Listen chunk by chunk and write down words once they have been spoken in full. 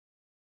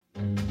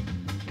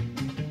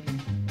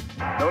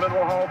Noonan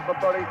will hold the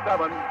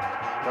 37.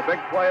 The big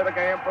play of the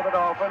game for the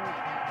Dolphins.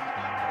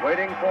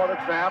 Waiting for the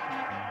snap.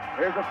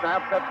 Here's the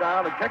snap, set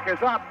down. The kick is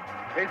up.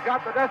 He's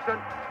got the distance.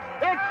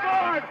 It's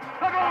good!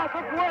 The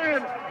Dolphins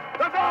win!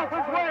 The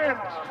Dolphins win!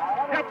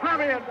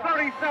 Yepremian,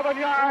 37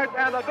 yards,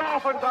 and the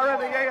Dolphins are in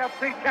the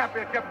AFC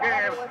Championship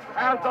game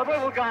as the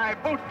little guy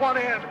boots one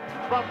in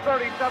from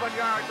 37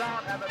 yards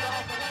out, and the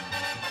Dolphins...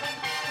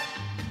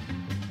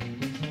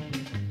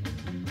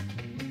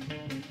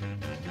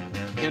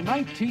 In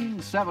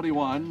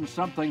 1971,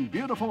 something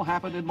beautiful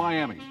happened in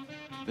Miami.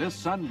 This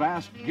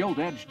sun-basked,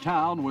 gilt-edged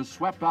town was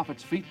swept off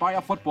its feet by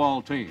a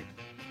football team.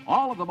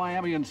 All of the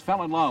Miamians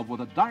fell in love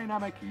with the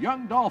dynamic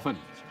young Dolphins.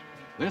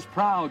 This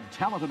proud,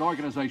 talented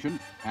organization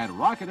had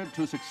rocketed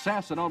to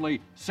success in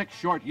only 6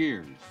 short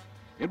years.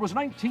 It was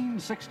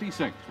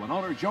 1966 when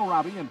owner Joe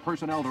Robbie and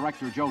personnel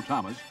director Joe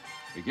Thomas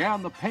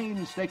began the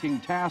painstaking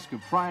task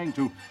of trying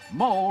to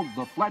mold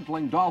the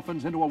fledgling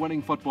Dolphins into a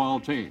winning football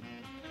team.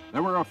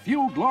 There were a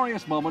few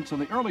glorious moments in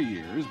the early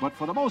years, but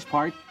for the most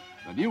part,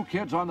 the new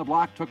kids on the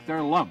block took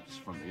their lumps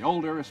from the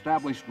older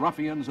established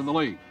ruffians in the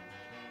league.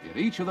 In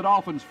each of the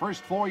Dolphins'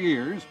 first 4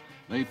 years,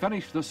 they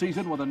finished the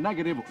season with a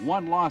negative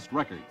 1-loss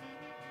record.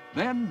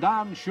 Then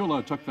Don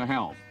Shula took the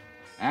helm,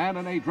 and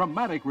in a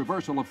dramatic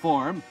reversal of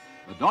form,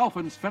 the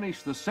Dolphins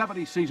finished the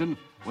 '70 season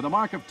with a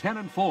mark of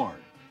 10-4.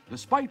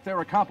 Despite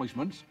their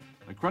accomplishments,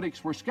 the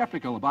critics were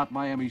skeptical about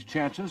Miami's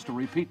chances to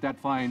repeat that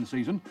fine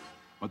season,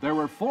 but there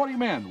were 40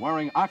 men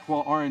wearing aqua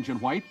orange and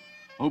white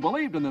who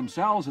believed in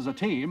themselves as a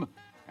team,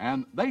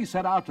 and they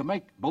set out to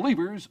make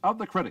believers of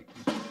the critics.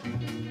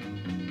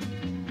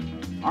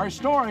 Our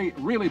story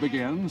really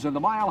begins in the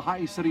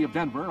mile-high city of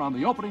Denver on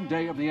the opening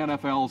day of the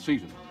NFL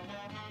season.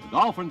 The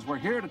Dolphins were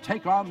here to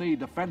take on the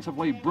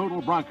defensively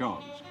brutal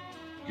Broncos.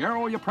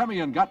 Garo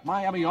Yepremian got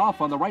Miami off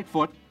on the right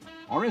foot,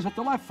 or is it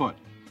the left foot,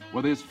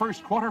 with his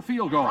first quarter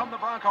field goal. From the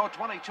Bronco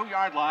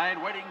 22-yard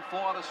line, waiting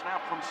for the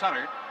snap from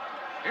center.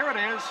 Here it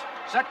is,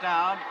 set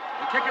down,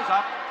 the kick is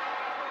up,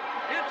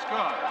 it's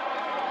good.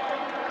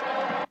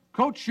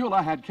 Coach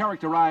Shula had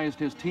characterized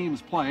his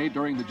team's play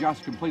during the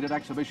just completed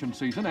exhibition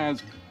season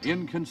as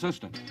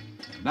inconsistent.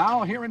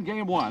 Now, here in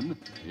Game 1,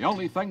 the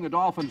only thing the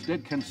Dolphins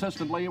did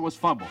consistently was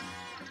fumble.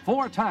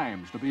 4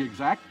 times, to be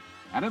exact,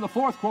 and in the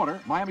fourth quarter,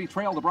 Miami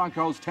trailed the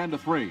Broncos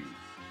 10-3.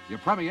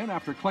 Yepremian,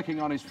 after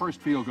clicking on his first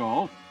field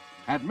goal,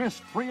 had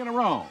missed 3 in a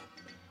row.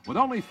 With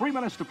only 3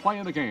 minutes to play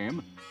in the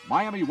game,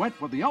 Miami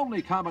went with the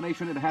only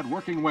combination it had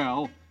working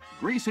well,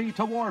 Greasy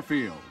to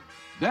Warfield.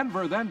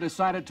 Denver then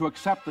decided to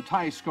accept the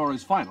tie score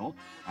as final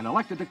and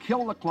elected to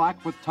kill the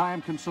clock with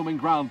time-consuming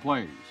ground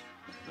plays.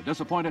 The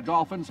disappointed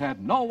Dolphins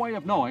had no way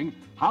of knowing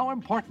how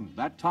important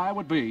that tie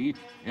would be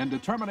in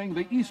determining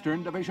the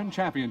Eastern Division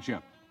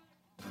Championship.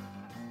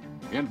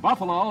 In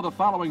Buffalo the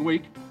following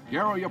week,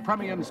 Garo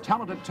Yepremian's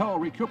talented toe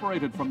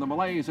recuperated from the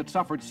malaise it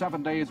suffered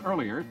 7 days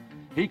earlier.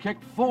 He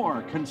kicked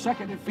 4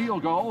 consecutive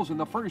field goals in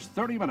the first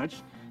 30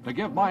 minutes to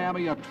give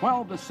Miami a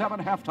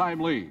 12-7 halftime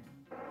lead.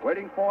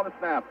 Waiting for the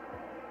snap.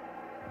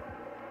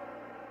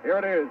 Here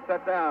it is,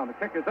 set down. The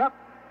kick is up,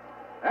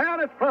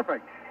 and it's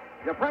perfect.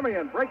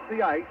 Yepremian breaks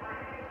the ice.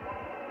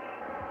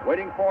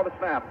 Waiting for the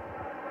snap.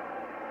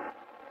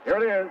 Here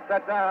it is,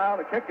 set down.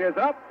 The kick is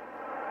up.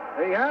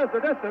 He has the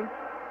distance.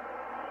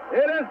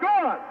 It is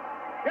good.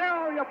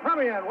 Garo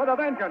Yepremian with a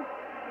vengeance.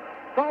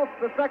 Salts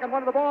the second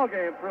one of the ball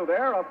game through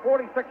there, a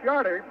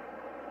 46-yarder.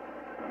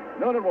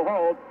 Noonan will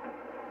hold.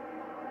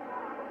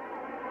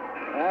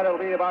 And it'll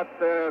be about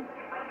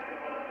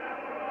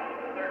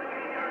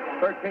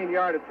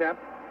 13-yard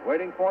attempt.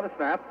 Waiting for the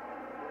snap.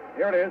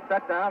 Here it is,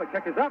 set down. The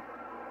kick is up.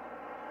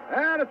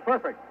 And it's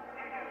perfect.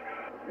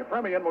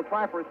 Yepremian will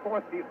try for his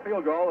 4th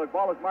field goal. The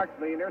ball is marked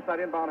in the near side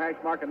inbound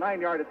hash mark, a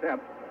 9-yard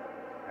attempt.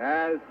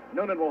 As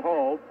Noonan will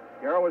hold.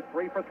 Garo is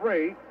 3 for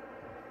 3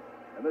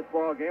 in this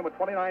ball game with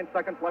 29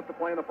 seconds left to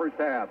play in the first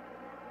half.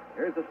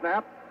 Here's the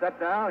snap, set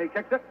down. He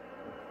kicks it.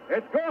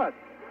 It's good.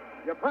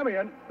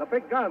 Yepremian, the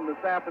big gun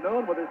this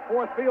afternoon with his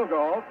 4th field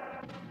goal.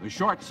 The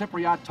short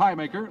Cypriot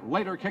tiemaker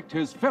later kicked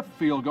his 5th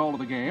field goal of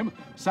the game,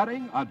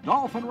 setting a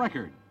Dolphin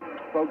record.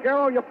 So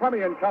Garo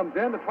Yepremian comes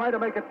in to try to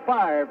make it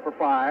 5 for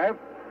 5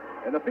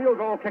 in the field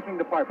goal kicking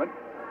department.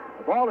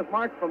 The ball is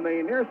marked from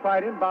the near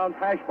side inbound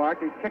hash mark.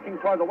 He's kicking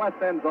toward the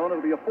west end zone.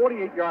 It'll be a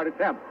 48-yard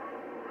attempt.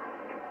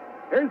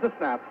 Here's the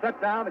snap, set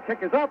down. The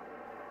kick is up.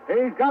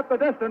 He's got the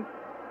distance.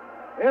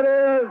 It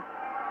is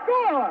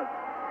good.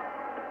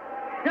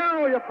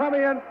 Garo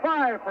Yepremian,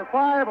 5 for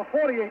 5, a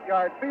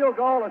 48-yard field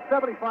goal, a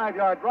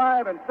 75-yard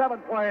drive, and 7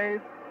 plays.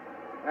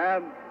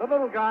 And the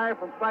little guy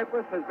from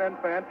Cyprus has been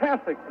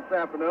fantastic this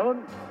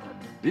afternoon.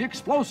 The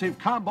explosive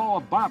combo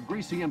of Bob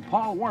Greasy and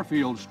Paul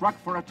Warfield struck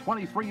for a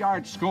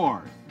 23-yard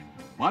score.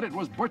 But it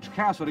was Butch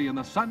Cassidy and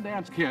the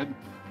Sundance Kid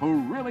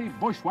who really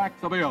bushwhacked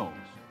the Bills.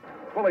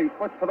 Fully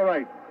splits to the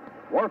right.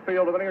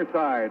 Warfield to the near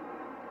side.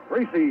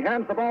 Greasy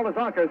hands the ball to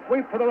Zonka.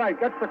 Sweep to the right.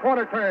 Gets the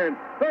corner turn.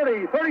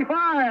 30,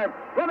 35.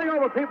 Running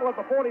over people at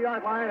the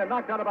 40-yard line and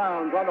knocked out of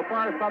bounds on the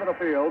far side of the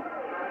field.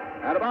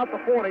 At about the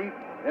 40,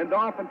 in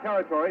Dolphin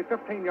territory.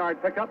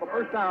 15-yard pickup, a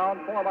first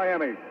down for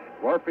Miami.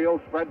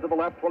 Warfield spread to the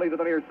left, Willie to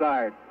the near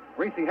side.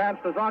 Greasy hands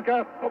to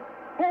Zonka,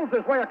 pulls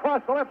his way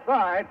across the left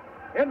side.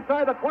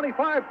 Inside the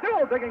 25,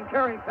 still digging,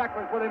 carrying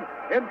tacklers with him.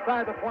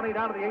 Inside the 20,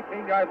 down to the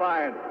 18-yard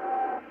line.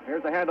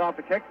 Here's the handoff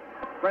to Kick.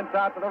 Sprints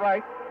out to the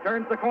right.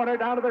 Turns the corner,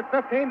 down to the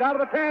 15, down to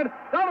the 10,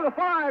 down to the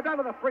 5, down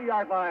to the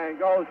 3-yard line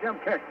goes Jim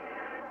Kick.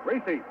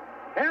 Greasy,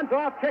 hands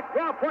off, Kick,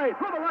 draw play,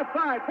 through the left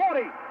side,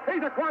 40.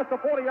 He's across the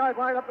 40-yard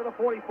line up to the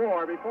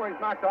 44 before he's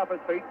knocked off his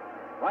feet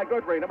by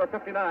Goodry, number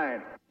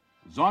 59.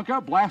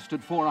 Zonka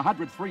blasted for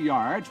 103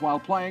 yards while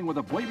playing with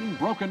a bleeding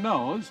broken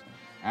nose,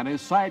 and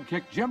his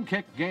sidekick Jim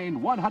Kick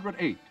gained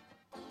 108.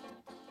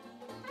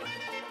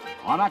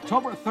 On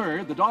October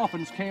 3rd, the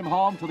Dolphins came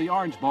home to the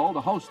Orange Bowl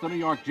to host the New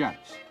York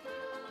Jets.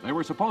 They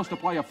were supposed to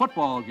play a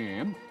football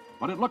game,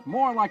 but it looked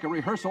more like a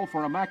rehearsal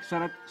for a Mack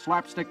Sennett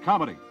slapstick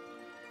comedy.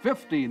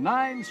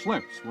 59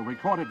 slips were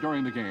recorded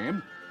during the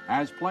game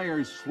as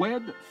players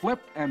slid,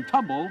 flipped, and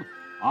tumbled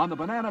on the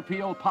banana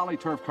peel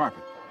polyturf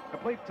carpet.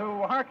 Complete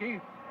to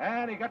Harkey,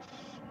 and he gets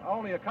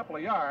only a couple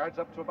of yards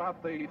up to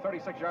about the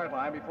 36-yard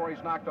line before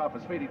he's knocked off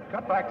his feet. He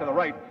cut back to the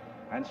right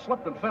and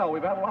slipped and fell.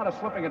 We've had a lot of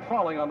slipping and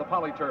falling on the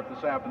polyturf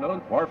this afternoon.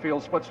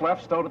 Warfield splits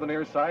left, Stowe to the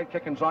near side,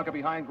 kicking Zonka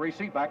behind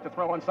Greasy. Back to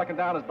throw on second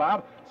down is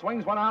Bob.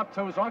 Swings one out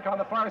to Zonka on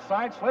the far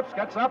side, slips,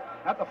 gets up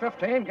at the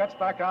 15, gets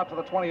back out to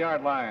the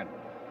 20-yard line.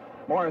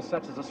 Morris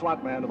sets as a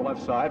slot man to the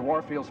left side.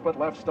 Warfield split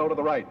left, Stowe to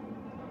the right.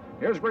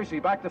 Here's Greasy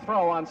back to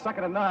throw on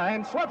 2nd and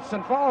 9. Slips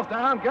and falls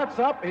down, gets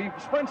up. He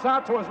sprints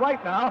out to his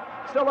right now.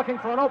 Still looking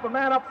for an open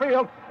man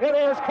upfield. It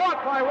is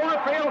caught by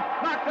Warfield.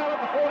 Knocked out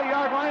at the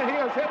 40-yard line. He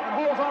is hit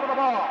and holds onto the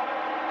ball.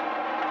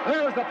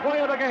 There's the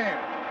play of the game.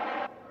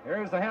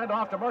 Here's the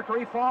handoff to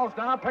Mercury. Falls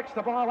down, picks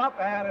the ball up,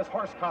 and is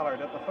horse-collared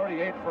at the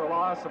 38 for a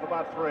loss of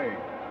about 3.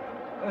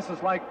 This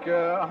is like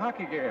a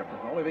hockey game.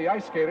 Only the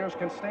ice skaters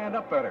can stand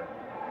up better.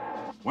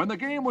 When the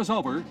game was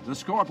over, the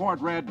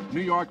scoreboard read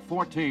New York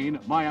 14,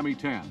 Miami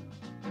 10.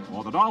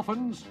 For the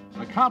Dolphins,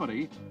 the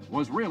comedy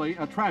was really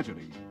a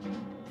tragedy.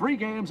 3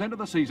 games into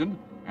the season,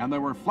 and they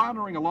were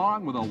floundering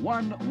along with a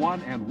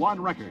 1-1-1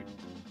 record.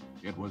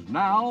 It was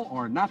now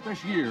or not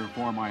this year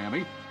for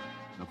Miami.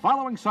 The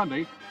following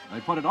Sunday, they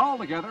put it all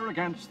together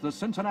against the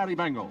Cincinnati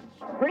Bengals.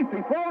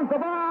 Greasy throws the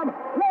bomb.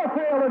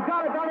 Warfield has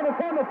got it down to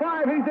the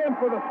 10-5. He's in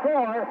for the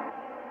score.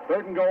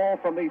 3rd and goal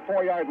from the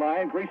 4-yard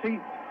line. Greasy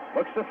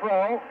looks to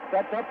throw,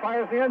 sets up,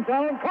 fires the end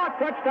zone. Caught,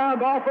 touchdown,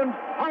 Dolphins.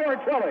 Howard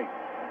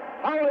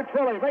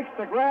Twilley makes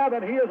the grab,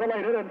 and he is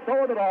elated, and so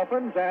are the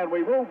Dolphins. And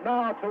we move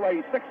now to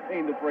a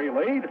 16-3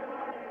 lead.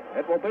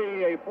 It will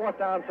be a 4th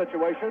down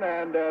situation,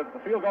 and the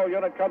field goal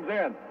unit comes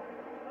in.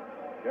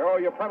 Gero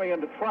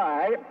Yepremian to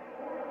try,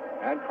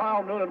 and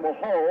Carl Noonan will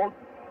hold.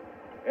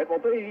 It will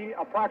be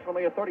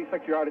approximately a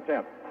 36-yard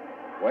attempt.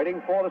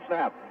 Waiting for the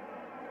snap.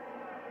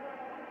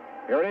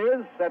 Here it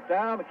is, set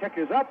down, the kick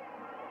is up.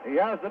 He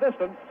has the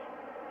distance.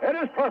 It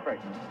is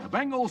perfect. The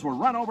Bengals were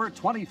run over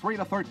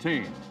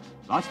 23-13,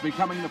 thus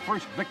becoming the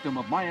first victim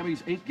of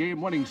Miami's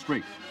 8-game winning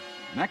streak.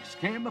 Next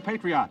came the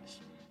Patriots,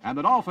 and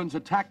the Dolphins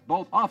attacked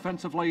both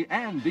offensively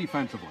and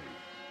defensively.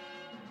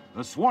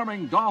 The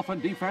swarming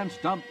Dolphin defense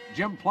dumped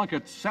Jim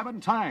Plunkett 7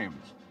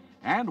 times,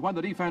 and when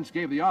the defense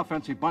gave the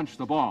offensive bunch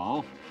the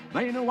ball,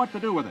 they knew what to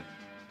do with it.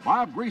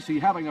 Bob Greasy,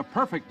 having a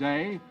perfect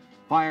day,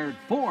 fired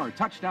 4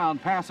 touchdown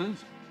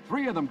passes,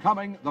 3 of them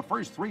coming the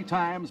first 3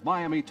 times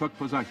Miami took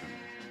possession.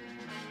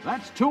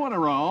 That's 2 in a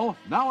row.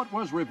 Now it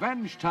was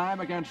revenge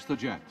time against the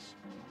Jets.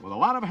 With a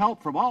lot of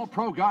help from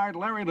all-pro guard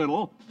Larry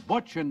Little,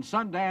 Butch and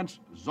Sundance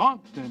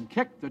zonked and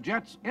kicked the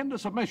Jets into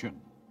submission.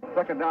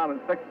 2nd down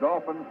and 6,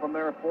 Dolphins from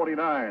their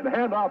 49. The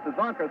handoff to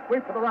Zonka,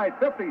 sweep to the right,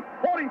 50,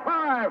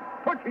 45.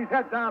 Puts his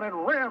head down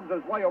and rams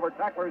his way over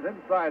tacklers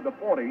inside the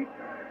 40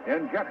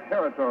 in Jet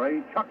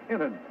territory. Chuck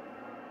Hinton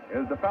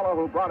is the fellow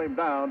who brought him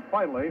down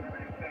finally.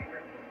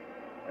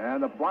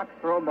 And the block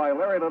thrown by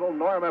Larry Little,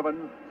 Norm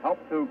Evans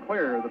helped to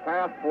clear the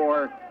path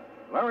for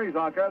Larry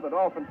Zonka. The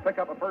Dolphins pick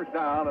up a first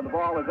down, and the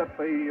ball is at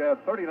the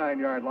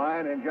 39-yard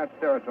line in Jets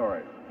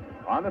territory.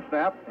 On the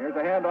snap, here's a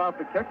handoff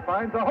to Kick,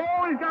 finds a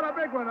hole. He's got a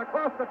big one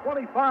across the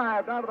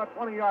 25, down to the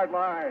 20-yard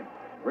line.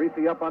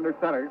 Greasy up under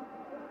center.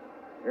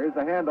 Here's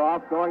the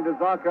handoff going to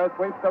Zonka,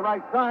 sweeps the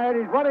right side.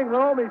 He's running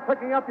room. He's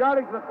picking up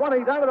yardage to the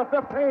 20, down to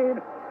the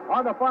 15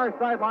 on the far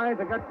sidelines,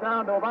 and gets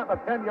down to about the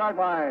 10-yard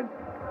line.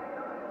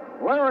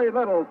 Larry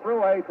Little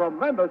threw a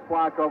tremendous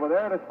block over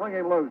there to spring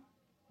him loose.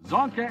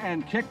 Zonka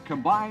and Kick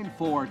combined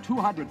for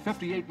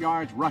 258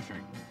 yards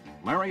rushing.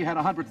 Larry had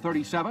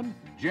 137,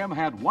 Jim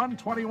had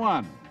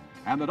 121,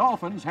 and the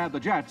Dolphins had the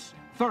Jets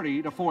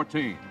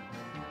 30-14.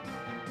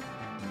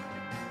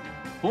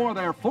 For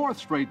their 4th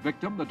straight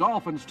victim, the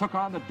Dolphins took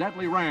on the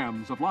deadly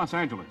Rams of Los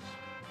Angeles.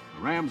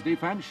 The Rams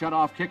defense shut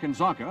off Kick and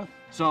Zonka,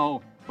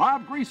 so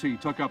Bob Greasy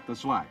took up the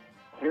slack.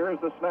 Here's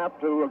the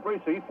snap to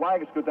Greasy.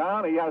 Flags go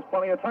down. He has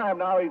plenty of time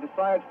now. He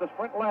decides to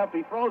sprint left.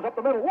 He throws up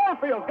the middle.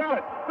 Warfield's got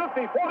it.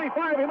 50,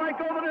 45. He might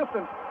go the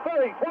distance.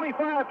 30,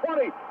 25,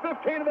 20,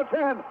 15 to the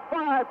 10.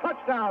 5,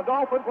 touchdown,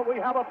 Dolphins, but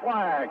we have a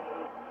flag.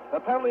 the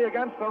penalty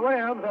against the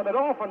Rams, and the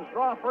Dolphins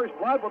draw first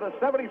blood with a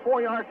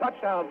 74-yard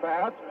touchdown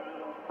pass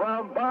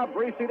from Bob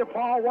Greasy to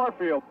Paul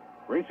Warfield.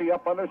 Greasy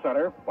up under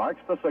center,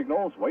 barks the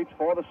signals, waits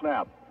for the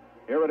snap.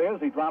 Here it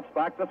is. He drops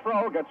back to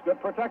throw, gets good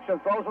protection,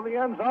 throws in the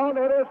end zone.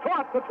 It is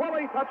caught. The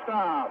Twilly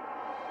touchdown.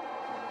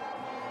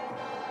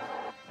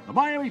 The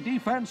Miami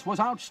defense was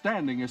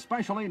outstanding,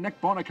 especially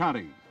Nick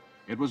Bonaconte.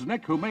 It was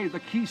Nick who made the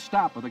key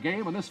stop of the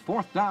game in this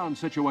fourth down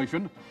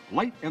situation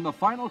late in the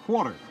final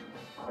quarter.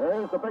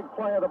 Here's the big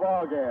play of the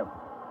ball game.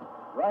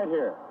 Right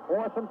here.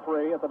 4th and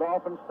 3 at the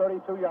Dolphins'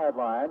 32-yard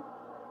line.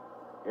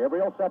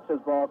 Gabriel sets his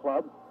ball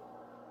club.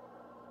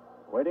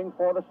 Waiting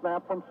for the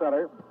snap from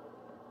center.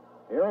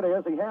 Here it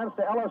is. He hands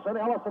to Ellison.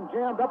 Ellison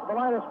jammed up at the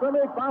line of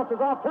scrimmage. Bounces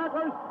off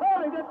tacklers.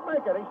 Oh, he didn't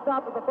make it. He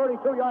stopped at the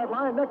 32-yard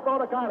line. Nick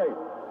Bonaconte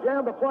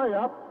jammed the play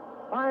up.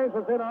 Hines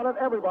was in on it.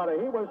 Everybody.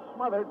 He was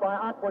smothered by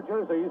aqua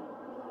jerseys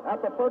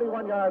at the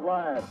 31-yard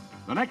line.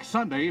 The next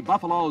Sunday,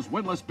 Buffalo's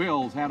winless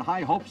Bills had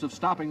high hopes of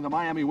stopping the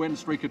Miami win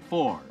streak at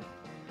 4.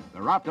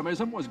 Their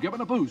optimism was given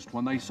a boost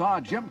when they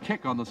saw Jim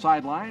Kick on the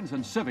sidelines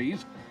and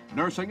Civvies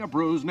nursing a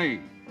bruised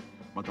knee.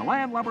 But the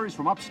landlubbers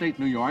from upstate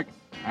New York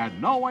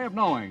had no way of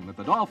knowing that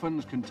the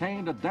Dolphins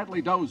contained a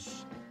deadly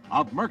dose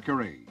of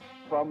mercury.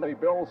 From the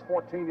Bills'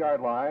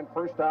 14-yard line,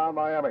 first down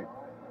Miami.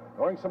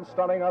 Doing some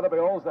stunning on the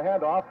Bills. The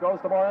handoff goes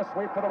to Morris.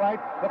 Sweep to the right.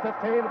 The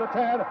 15 to the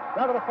 10.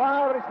 Down to the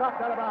 5, and he's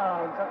knocked out of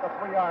bounds at the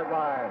 3-yard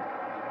line.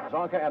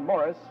 Zonka and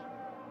Morris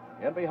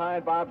in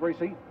behind Bob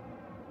Greasy.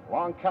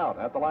 Long count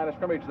at the line of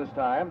scrimmage this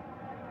time.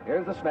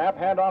 Here's the snap.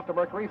 Handoff to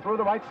Mercury through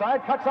the right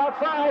side. Cuts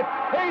outside.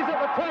 He's at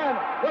the 10.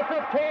 The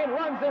 15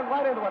 runs in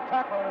right into a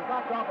tackler and is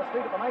knocked off his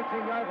feet at the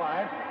 19-yard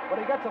line, but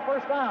he gets a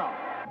first down.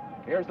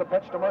 Here's the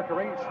pitch to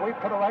Mercury. Sweep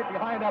to the right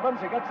behind Evans.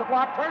 He gets the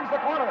block. Turns the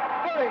corner.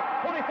 30,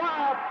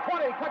 25,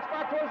 20. Cuts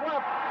back to his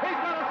left. He's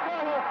got a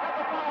score at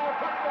the 5.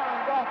 Touchdown,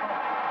 Dolphins.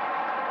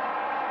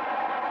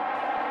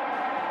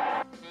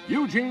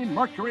 Eugene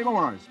Mercury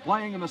Morris,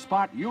 playing in the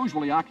spot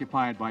usually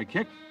occupied by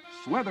Kick,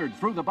 slithered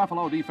through the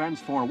Buffalo defense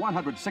for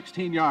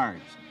 116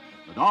 yards.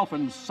 The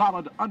Dolphins'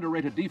 solid,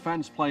 underrated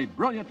defense played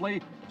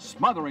brilliantly,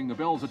 smothering the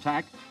Bills'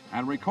 attack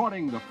and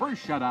recording the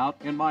first shutout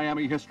in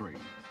Miami history.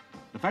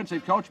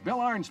 Defensive coach Bill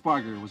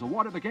Arnsparger was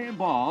awarded the game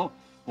ball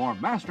for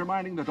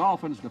masterminding the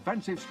Dolphins'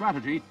 defensive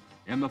strategy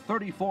in the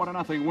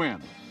 34-0 win.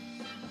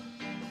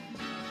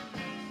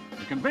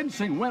 The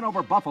convincing win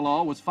over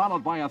Buffalo was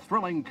followed by a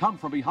thrilling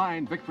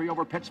come-from-behind victory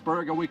over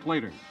Pittsburgh a week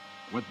later.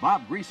 With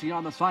Bob Greasy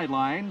on the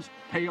sidelines,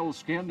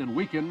 pale-skinned and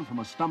weakened from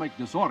a stomach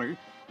disorder,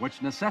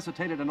 which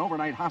necessitated an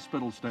overnight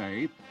hospital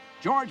stay,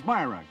 George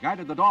Myra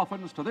guided the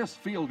Dolphins to this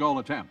field goal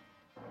attempt.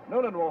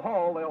 Noonan will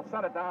hold. They'll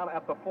set it down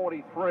at the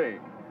 43.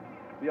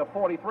 Be a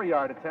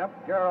 43-yard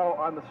attempt. Garrow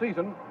on the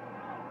season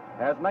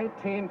has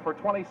 19 for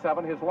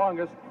 27, his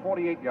longest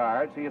 48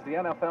 yards. He is the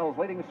NFL's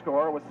leading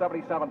scorer with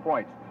 77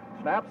 points.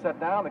 Snap set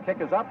down. The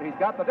kick is up. He's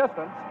got the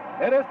distance.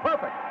 It is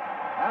perfect.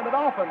 And the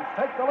Dolphins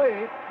take the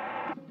lead.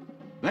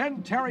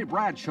 Then Terry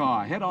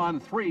Bradshaw hit on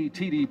 3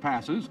 TD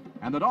passes,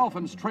 and the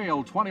Dolphins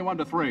trailed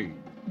 21-3.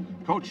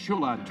 Coach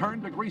Shula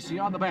turned to Greasy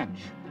on the bench.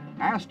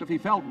 Asked if he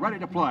felt ready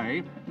to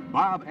play.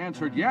 Bob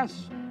answered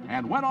yes,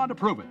 and went on to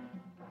prove it.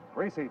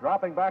 Greasy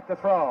dropping back to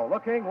throw.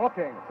 Looking.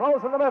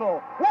 Throws in the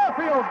middle.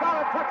 Warfield's got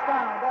a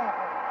touchdown.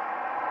 Dolphins.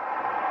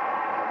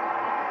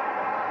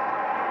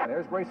 And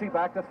here's Greasy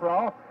back to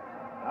throw.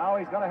 Now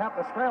he's going to have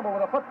to scramble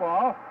with a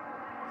football.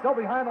 Still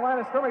behind the line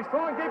of scrimmage.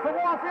 Throwing deep for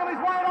Warfield. He's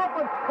wide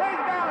open.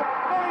 He's got it.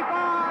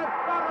 35.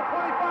 Down to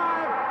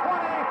 25.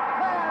 20.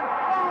 10.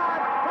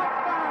 5.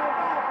 Touchdown.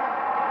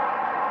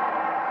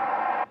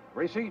 Dolphins.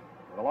 Greasy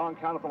with a long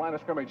count at the line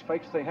of scrimmage.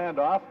 Fakes the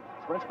handoff.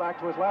 Sprints back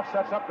to his left,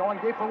 sets up, going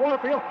deep for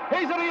Warfield.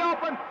 He's in the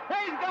open.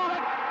 He's got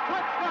it.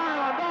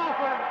 Touchdown,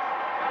 Dolphins.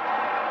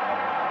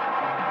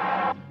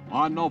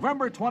 On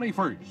November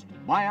 21st,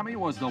 Miami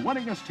was the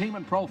winningest team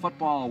in pro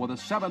football with a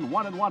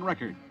 7-1-1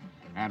 record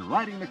and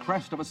riding the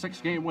crest of a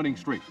 6-game winning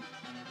streak.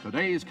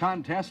 Today's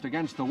contest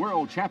against the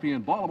world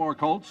champion Baltimore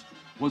Colts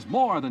was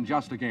more than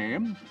just a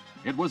game.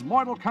 It was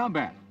Mortal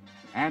Kombat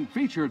and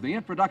featured the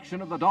introduction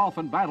of the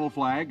Dolphin battle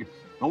flag,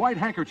 the white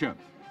handkerchief.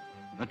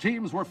 The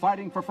teams were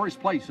fighting for first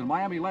place, and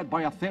Miami led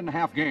by a thin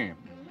half game.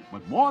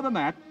 But more than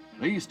that,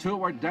 these two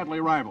were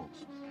deadly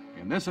rivals.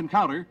 In this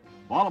encounter,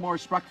 Baltimore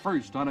struck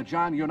first on a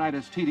John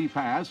Unitas TD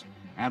pass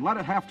and led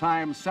at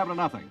halftime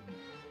 7-0.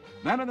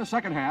 Then in the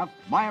second half,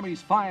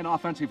 Miami's fine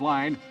offensive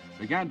line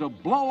began to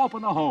blow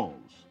open the holes.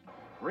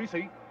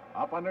 Greasy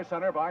up under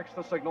center, barks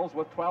the signals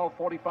with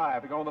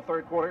 12:45 to go in the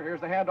third quarter.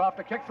 Here's the handoff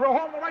to Kick. Throw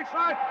home the right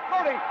side.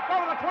 30,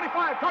 down to the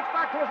 25. Touch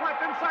back to his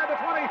left, inside the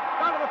 20,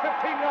 down to the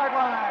 15-yard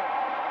line.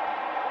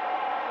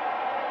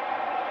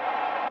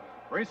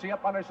 Greasy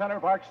up under center,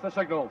 barks the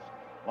signals.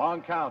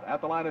 Long count at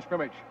the line of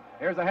scrimmage.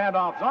 Here's the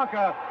handoff.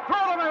 Zonka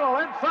through the middle,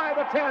 inside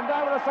the 10,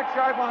 down to the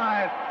 6-yard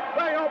line.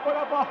 They open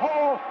up a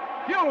hole,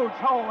 huge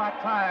hole that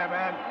time,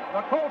 and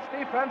the Colts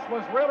defense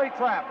was really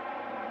trapped.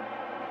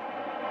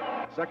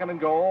 Second and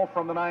goal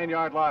from the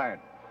 9-yard line.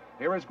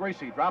 Here is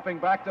Greasy dropping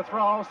back to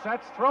throw,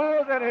 sets,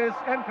 throws, it is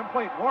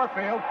incomplete.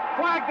 Warfield,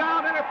 flag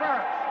down,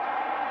 interference.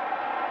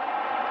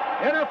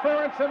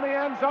 Interference in the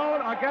end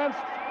zone against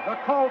the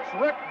Colts,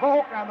 Rick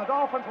Volk, and the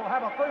Dolphins will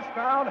have a first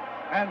down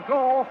and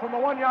goal from the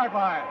 1-yard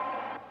line.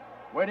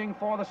 Waiting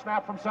for the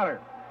snap from center.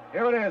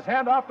 Here it is,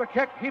 hand off the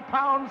kick. He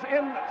pounds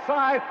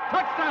inside.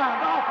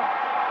 Touchdown, Dolphins!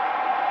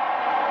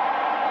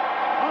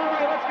 All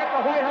right, let's get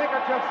the white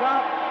handkerchiefs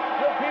out.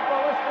 You people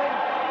listening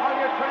on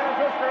your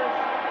transistors.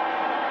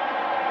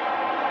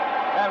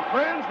 And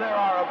friends, there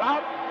are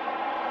about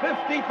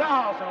 50,000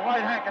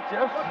 white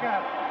handkerchiefs. Look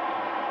at it.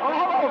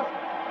 All over.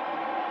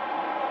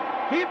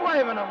 Keep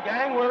waving them,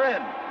 gang. We're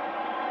in.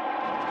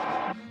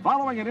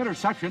 Following an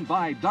interception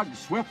by Doug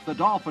Swift, the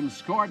Dolphins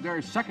scored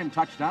their second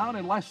touchdown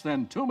in less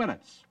than 2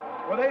 minutes.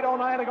 With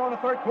 8:09 to go in the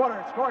third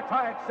quarter, score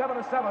tied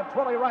 7-7.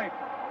 Twilley right,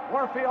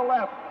 Warfield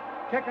left.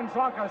 Kick and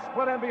Zonka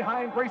split in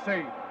behind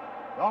Greasy.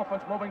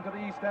 Dolphins moving to the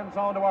east end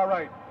zone to our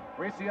right.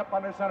 Greasy up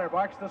under center,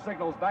 barks the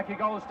signals. Back he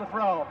goes to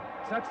throw.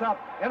 Sets up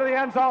into the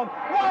end zone.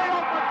 Wide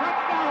open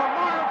touchdown,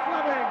 Marv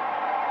Fleming.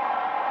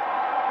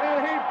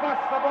 And he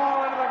busts the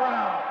ball into the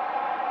ground.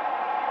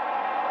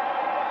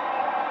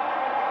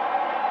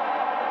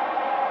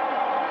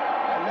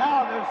 And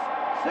now there's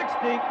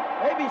 60,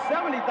 maybe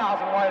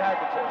 70,000 white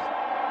handkerchiefs.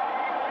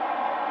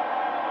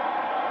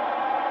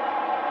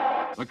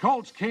 The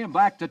Colts came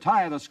back to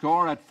tie the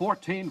score at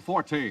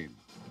 14-14.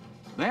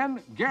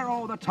 Then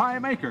Garrow the tie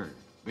maker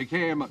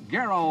became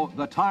Garrow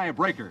the tie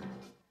breaker.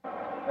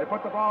 They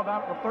put the ball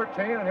down at the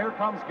 13, and here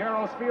comes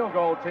Garrow's field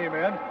goal team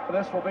in.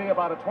 This will be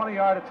about a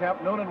 20-yard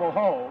attempt. Noonan will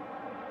hold.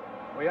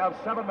 We have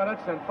 7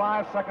 minutes and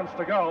 5 seconds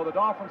to go. The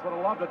Dolphins would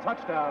have loved a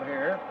touchdown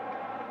here.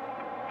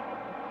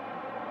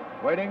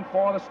 Waiting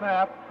for the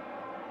snap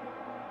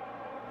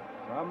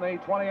from the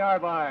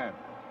 20-yard line.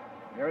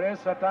 Here it is,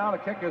 set down. The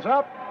kick is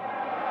up.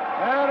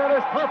 And it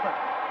is perfect.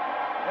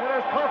 It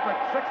is perfect.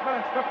 6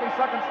 minutes, 50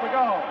 seconds to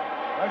go.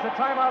 There's a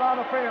timeout on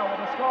the field with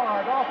the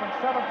score. Dolphins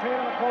 17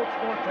 and the Colts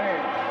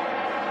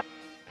 14.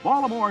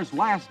 Baltimore's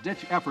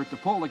last-ditch effort to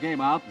pull the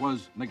game out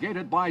was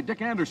negated by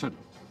Dick Anderson.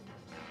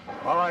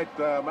 All right,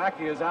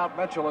 Mackey is out.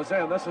 Mitchell is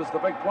in. This is the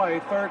big play,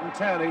 3rd and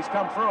 10. He's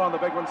come through on the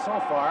big one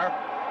so far.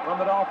 From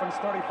the Dolphins'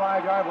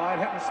 35-yard line,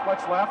 hitting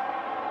splits left.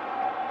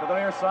 To the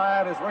near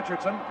side is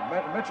Richardson.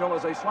 Mitchell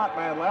is a slot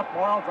man left.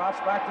 Morrill drops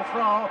back to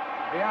throw.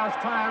 He has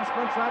time,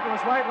 sprints out to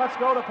his right. Let's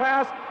go to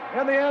pass.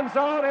 In the end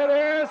zone, it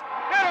is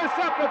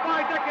intercepted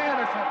by Dick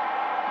Anderson.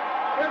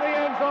 In the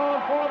end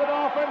zone for the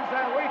Dolphins,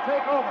 and we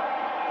take over.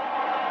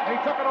 He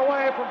took it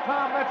away from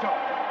Tom Mitchell.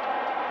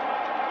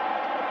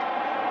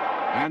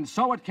 And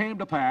so it came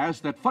to pass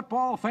that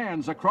football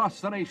fans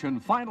across the nation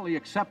finally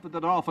accepted the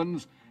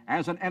Dolphins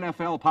as an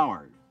NFL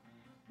power.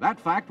 That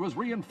fact was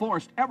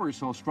reinforced ever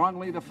so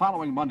strongly the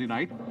following Monday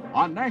night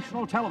on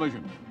national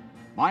television.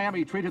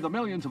 Miami treated the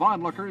millions of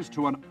onlookers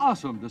to an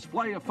awesome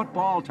display of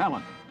football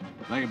talent.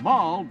 They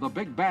mauled the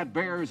Big Bad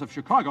Bears of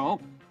Chicago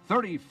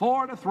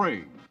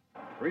 34-3.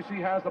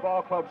 Greasy has the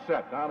ball club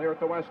set down here at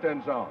the west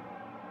end zone.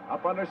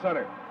 Up under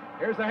center.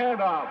 Here's the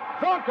handoff.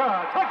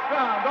 Zonka,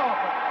 touchdown,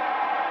 Dolphins.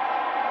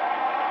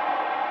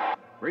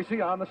 Greasy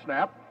on the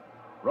snap.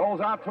 Rolls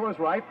out to his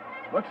right.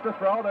 Looks to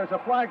throw. There's a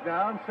flag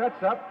down.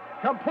 Sets up.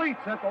 Completes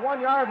at the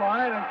 1-yard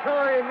line, and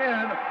carrying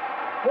in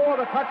for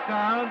the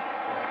touchdown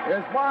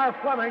is Marv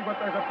Fleming, but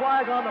there's a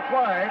flag on the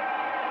play.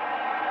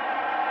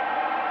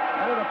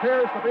 And it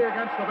appears to be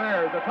against the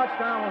Bears. The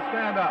touchdown will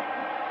stand up.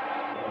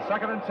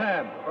 2nd and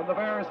 10 from the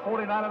Bears'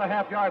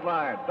 49.5-yard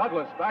line.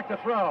 Douglas back to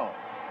throw.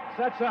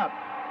 Sets up.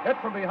 Hit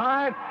from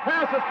behind.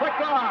 Pass is picked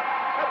off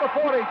at the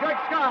 40.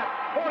 Jake Scott,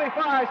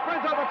 45.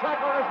 Spins up a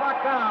tackle and is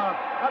knocked down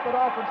at the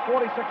Dolphins'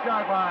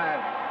 46-yard line.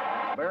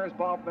 Bears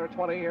ball from their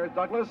 20. Here's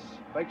Douglas.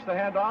 Fakes the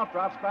handoff.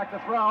 Drops back to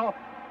throw.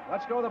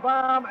 Let's go to the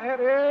bomb. It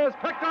is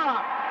picked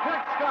off.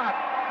 Jake Scott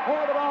for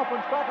the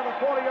Dolphins back at the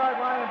 40-yard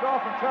line in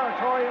Dolphin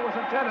territory. It was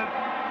intended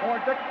for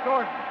Dick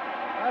Gordon.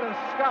 That is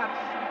Scott's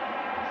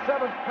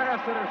 7th pass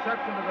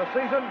interception of the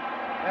season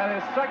and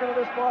his 2nd of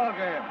this ball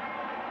game.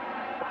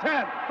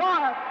 10,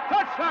 5,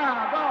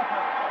 touchdown,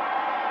 Dolphins.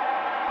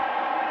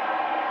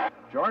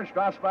 George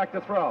drops back to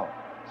throw.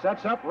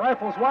 Sets up,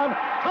 rifles one.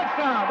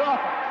 Touchdown,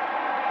 Dolphins.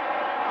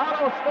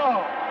 Otto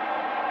Stowe.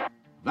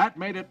 That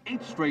made it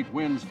 8 straight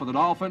wins for the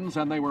Dolphins,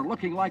 and they were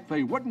looking like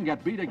they wouldn't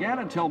get beat again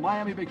until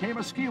Miami became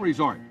a ski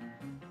resort.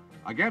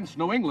 Against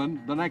New England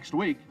the next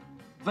week,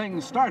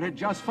 things started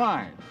just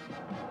fine.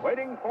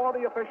 Waiting for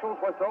the official's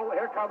whistle.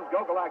 Here comes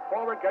Gogolak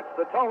forward, gets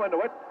the toe into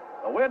it.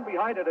 The wind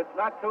behind it, it's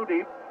not too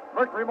deep.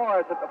 Mercury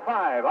Morris at the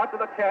 5, out to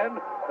the 10,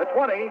 the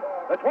 20,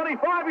 the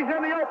 25, he's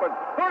in the open.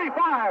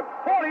 35,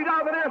 40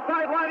 down the near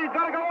sideline, he's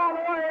got to go all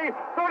the way.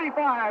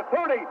 35,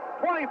 30,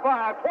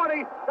 25,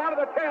 20, down to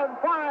the 10,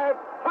 5,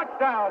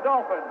 touchdown,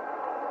 Dolphins.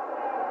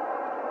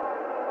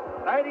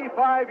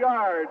 95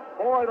 yards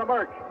for the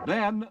Merc.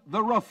 Then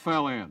the roof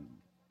fell in.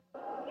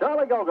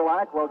 Charlie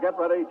Gogolak will get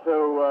ready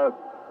to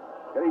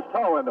get his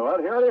toe into it.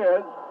 Here it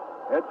is.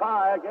 It's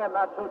high, again,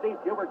 not too deep.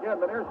 Hubert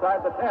Ginn, the near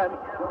side, the 10,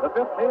 the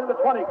 15, the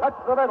 20, cuts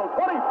to the middle,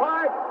 25,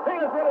 he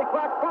is really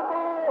cracked,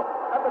 fumble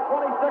at the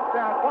 26,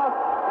 and plus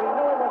the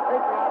New England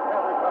Patriots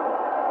have recovered.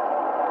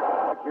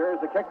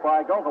 Here's the kick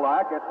by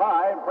Gogolak. It's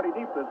high and pretty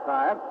deep this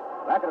time.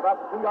 Back at about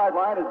the 2-yard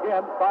line is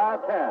again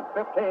 5, 10,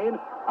 15,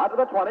 out to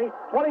the 20,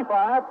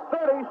 25,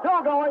 30,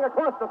 still going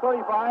across the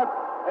 35,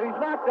 and he's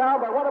knocked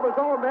down by one of his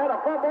own men, a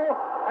fumble,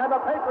 and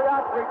the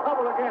Patriots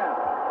recover again.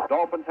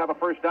 Dolphins have a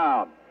first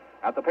down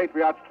at the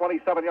Patriots'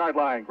 27-yard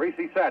line.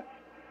 Greasy sets,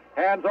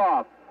 hands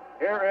off.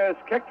 Here is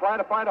Kick trying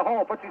to find a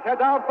hole, puts his head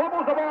down,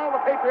 fumbles the ball, the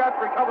Patriots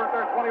recover at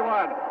their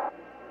 21.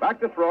 Back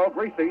to throw,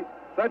 Greasy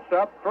sets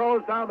up,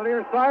 throws down the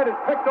near side, is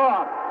picked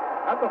off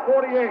at the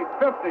 48,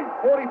 50,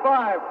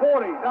 45,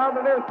 40, down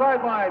the near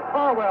sideline.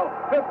 Carwell,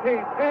 15,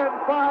 10,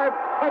 5,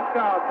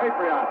 touchdown,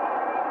 Patriots.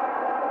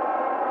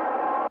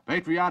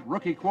 Patriot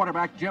rookie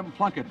quarterback Jim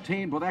Plunkett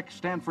teamed with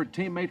ex-Stanford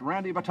teammate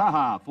Randy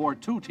Bataha for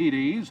 2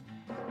 TDs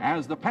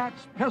as the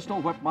Pats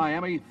pistol whipped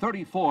Miami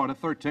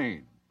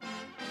 34-13.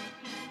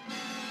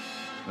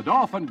 The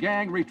Dolphin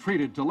gang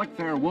retreated to lick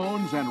their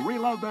wounds and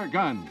reload their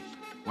guns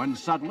when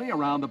suddenly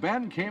around the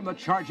bend came the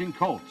charging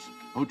Colts,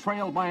 who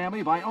trailed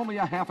Miami by only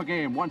a half a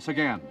game once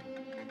again.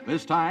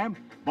 This time,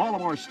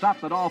 Baltimore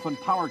stopped the Dolphin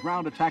power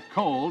ground attack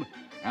cold,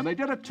 and they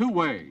did it 2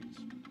 ways.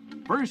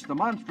 First, the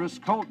monstrous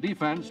Colt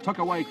defense took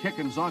away Kick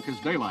and Zonka's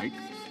daylight.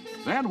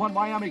 Then, when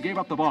Miami gave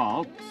up the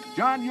ball,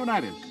 John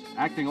Unitas,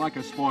 acting like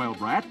a spoiled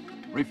brat,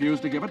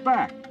 refused to give it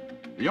back.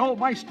 The old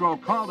maestro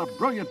called a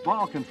brilliant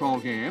ball control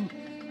game,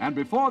 and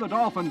before the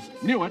Dolphins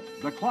knew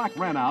it, the clock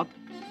ran out,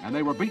 and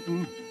they were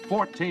beaten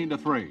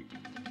 14-3.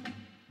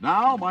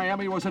 Now,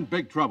 Miami was in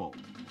big trouble.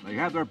 They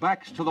had their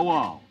backs to the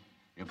wall.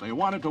 If they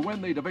wanted to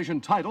win the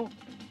division title,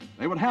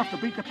 they would have to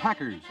beat the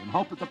Packers and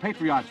hope that the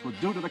Patriots would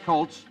do to the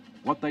Colts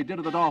what they did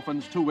to the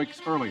Dolphins 2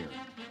 weeks earlier.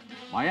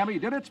 Miami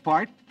did its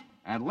part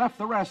and left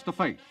the rest to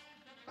fate.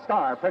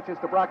 Starr pitches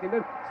to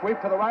Brockington,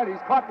 sweep to the right,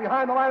 he's caught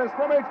behind the line of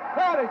scrimmage,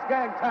 and he's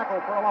gang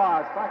tackled for a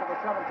loss, back at the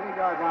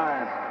 17-yard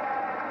line.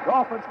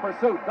 Dolphins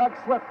pursuit, Doug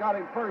Swift got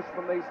him first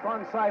from the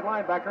strong side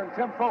linebacker, and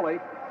Tim Foley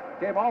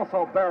came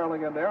also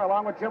barreling in there,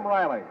 along with Jim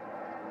Riley.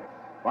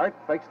 Bart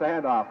fakes the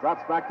handoff,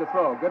 drops back to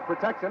throw. Good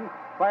protection,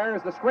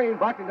 fires the screen.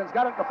 Brockington's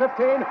got it to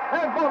 15,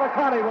 and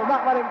Bonaconti will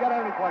not let him get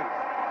any place.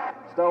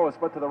 Stowe is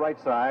split to the right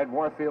side,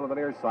 Warfield on the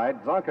near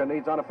side. Zonka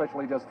needs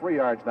unofficially just 3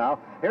 yards now.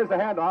 Here's the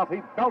handoff.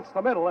 He belts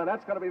the middle, and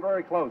that's going to be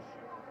very close.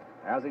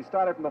 As he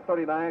started from the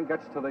 39,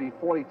 gets to the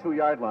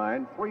 42-yard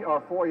line. 3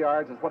 or 4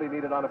 yards is what he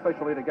needed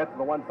unofficially to get to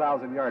the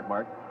 1,000-yard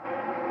mark.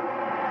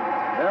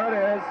 There it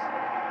is.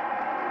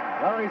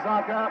 Larry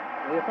Zonka,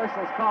 the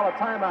officials call a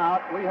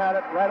timeout. We had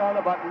it right on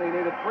the button. He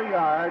needed 3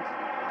 yards.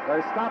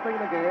 They're stopping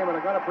the game, and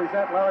they're going to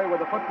present Larry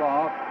with the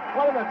football.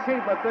 What an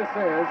achievement this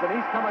is, and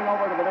he's coming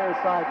over to the near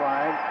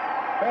sideline.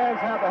 Fans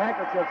have the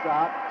handkerchiefs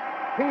out.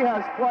 He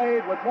has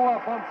played with more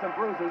bumps and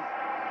bruises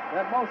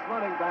than most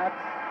running backs.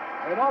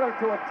 In order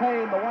to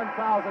attain the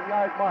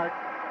 1,000-yard mark,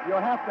 you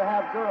have to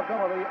have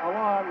durability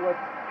along with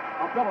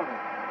ability,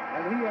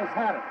 and he has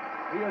had it.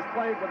 He has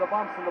played with the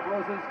bumps and the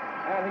bruises,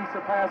 and he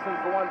surpasses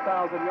the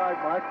 1,000-yard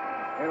mark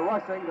in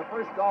rushing, the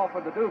first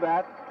Dolphin to do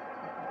that,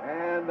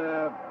 and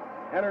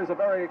enters a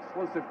very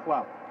exclusive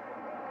club.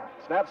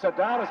 Snaps it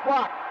down, it's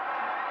blocked.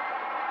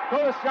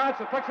 Curtis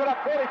Johnson picks it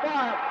up, 45,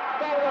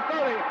 foul to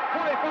 30,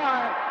 25,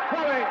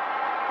 20,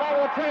 foul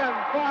to 10,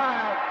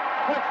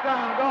 5,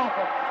 touchdown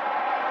Dolphins.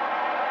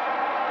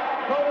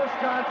 Curtis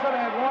Johnson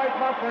and Lloyd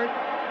Mumford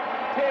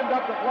teamed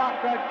up to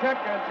block that kick,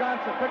 and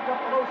Johnson picked up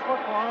the loose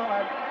football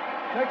and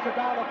takes it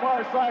down the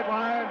far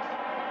sidelines,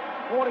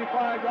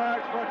 45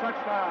 yards for a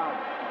touchdown.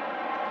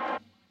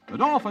 The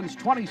Dolphins'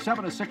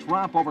 27-6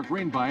 romp over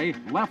Green Bay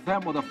left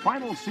them with a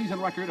final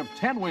season record of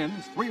 10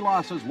 wins, 3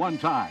 losses, 1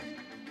 tie.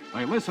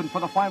 They listened for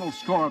the final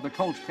score of the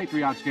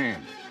Colts-Patriots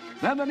game.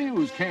 Then the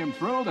news came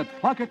through that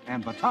Plunkett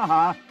and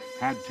Bataha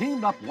had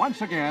teamed up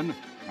once again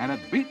and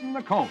had beaten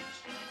the Colts.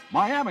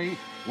 Miami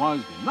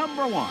was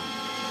number 1.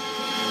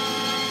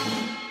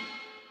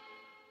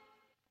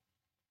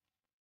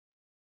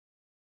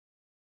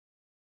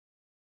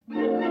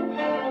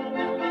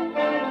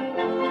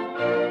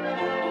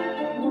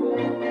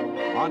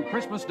 On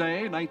Christmas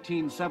Day,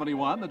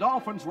 1971, the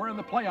Dolphins were in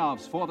the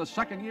playoffs for the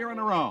 2nd year in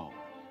a row.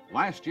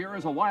 Last year,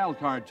 as a wild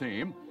card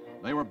team,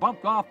 they were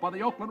bumped off by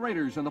the Oakland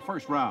Raiders in the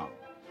first round.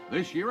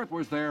 This year, it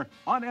was their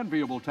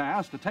unenviable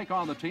task to take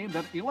on the team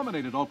that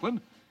eliminated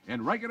Oakland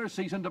in regular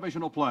season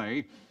divisional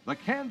play, the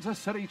Kansas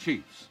City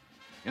Chiefs.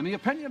 In the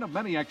opinion of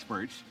many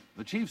experts,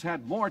 the Chiefs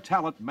had more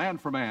talent man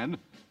for man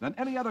than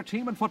any other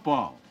team in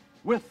football,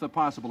 with the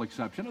possible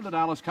exception of the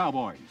Dallas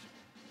Cowboys.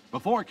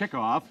 Before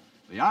kickoff,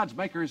 the odds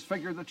makers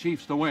figured the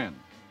Chiefs to win.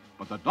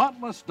 But the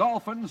dauntless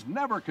Dolphins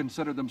never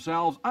considered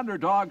themselves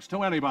underdogs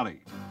to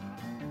anybody.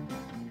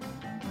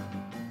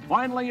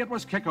 Finally, it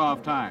was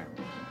kickoff time.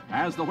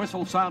 As the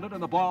whistle sounded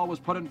and the ball was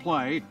put in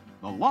play,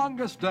 the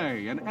longest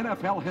day in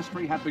NFL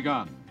history had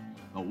begun.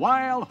 The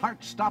wild,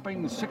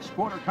 heart-stopping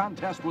 6-quarter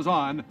contest was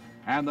on,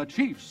 and the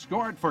Chiefs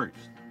scored first.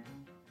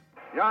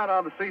 Yard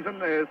on the season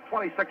is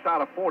 26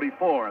 out of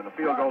 44, and the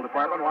field goal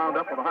department wound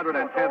up with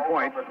 110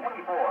 points.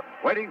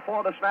 Waiting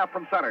for the snap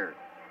from center.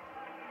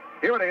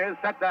 Here it is,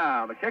 set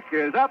down. The kick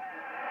is up,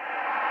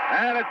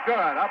 and it's good.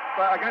 Up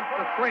against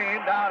the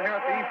screen down here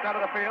at the east end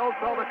of the field,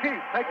 so the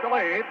Chiefs take the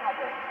lead.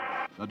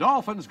 The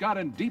Dolphins got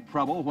in deep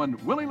trouble when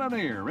Willie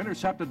Lanier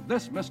intercepted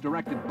this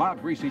misdirected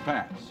Bob Greasy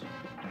pass.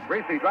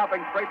 Greasy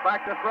dropping straight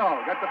back to throw.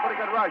 Gets a pretty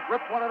good rush.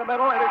 Rips one in the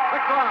middle. It is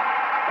picked off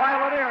by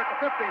Lanier at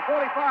the 50,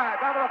 45,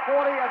 down to the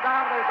 40, and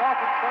down to the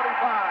Dolphins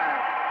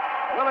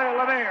 35. Willie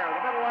Lanier,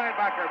 the middle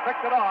linebacker,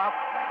 picked it off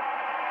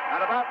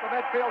at about the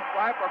midfield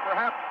stripe, or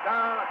perhaps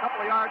down a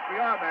couple of yards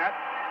beyond that.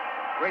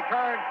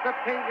 Returned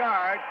 15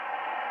 yards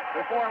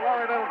before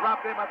Larry Little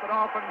dropped him at the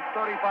Dolphins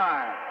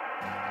 35.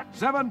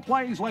 7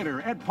 plays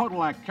later, Ed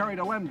Podolak carried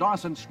a Len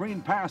Dawson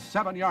screen pass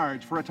 7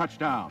 yards for a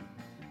touchdown.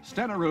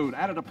 Stenerud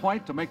added a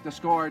point to make the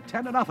score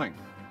 10-0.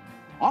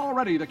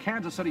 Already the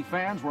Kansas City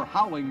fans were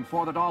howling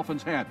for the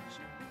Dolphins' heads.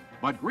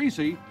 But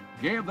Greasy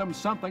gave them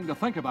something to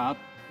think about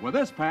with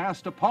this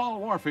pass to Paul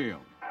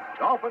Warfield.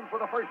 Dolphins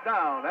with a first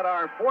down at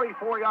our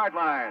 44-yard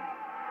line.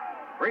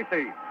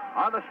 Greasy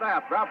on the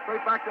snap, drops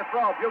straight back to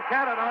throw.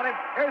 Buchanan on him.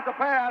 Here's the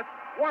pass.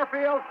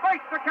 Warfield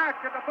fakes the catch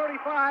at the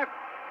 35.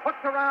 Puts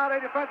around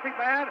a defensive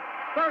man,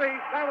 30,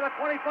 down to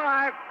the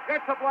 25,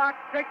 gets a block,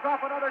 takes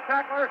off another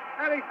tackler,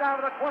 and he's down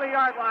to the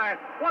 20-yard line.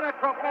 What a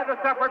tremendous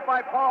effort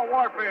by Paul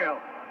Warfield.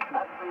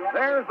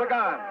 There's the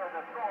gun.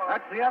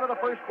 That's the end of the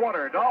first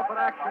quarter. Dolphin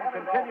action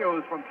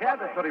continues from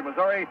Kansas City,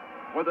 Missouri,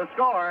 with the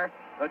score,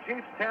 the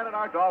Chiefs 10 and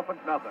our Dolphins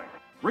nothing.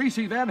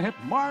 Greasy then hit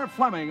Marv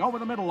Fleming over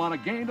the middle on a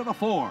gain to the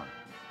 4.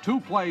 2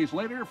 plays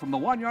later from the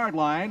 1-yard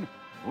line,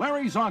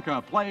 Larry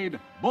Zonka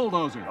played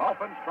bulldozer.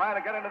 Dolphins trying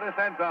to get into this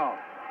end zone.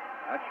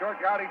 That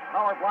short yardage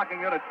power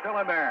blocking unit still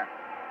in there.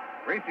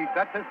 Greasy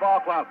sets his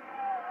ball club,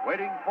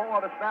 waiting for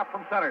the snap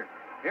from center.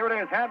 Here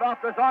it is, handoff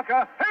to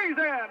Zonka. He's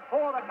in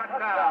for the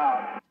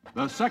touchdown.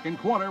 The second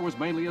quarter was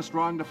mainly a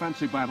strong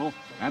defensive battle,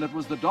 and it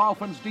was the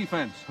Dolphins'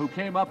 defense who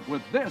came up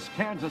with this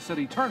Kansas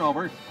City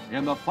turnover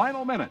in the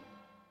final minute.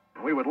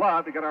 We would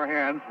love to get our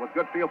hands with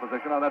good field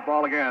position on that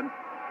ball again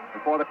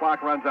before the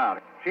clock runs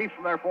out. Chiefs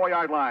from their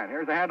 4-yard line.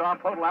 Here's a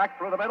handoff, Podolak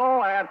through the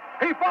middle, and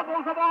he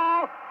fumbles the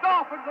ball.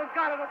 Dolphins have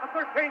got it at the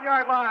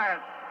 13-yard line.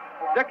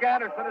 Dick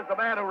Anderson is the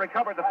man who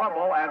recovered the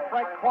fumble, and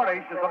Frank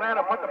Cornish is the man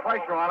who put the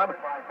pressure on him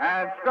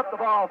and stripped the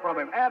ball from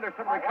him.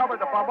 Anderson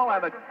recovered the fumble,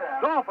 and the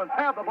Dolphins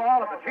have the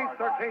ball at the Chiefs'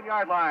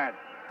 13-yard line.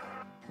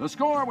 The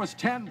score was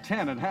 10-10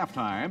 at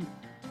halftime,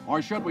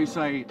 or should we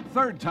say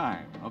third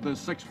time of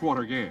this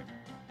 6-quarter game.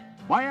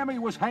 Miami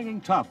was hanging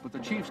tough, but the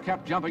Chiefs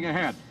kept jumping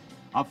ahead.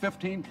 A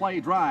 15-play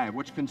drive,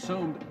 which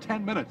consumed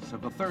 10 minutes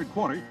of the third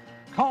quarter,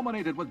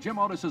 culminated with Jim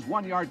Otis's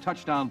 1-yard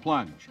touchdown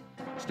plunge.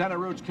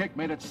 Stenerud's kick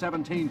made it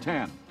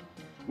 17-10.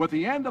 With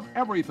the end of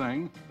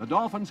everything the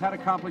Dolphins had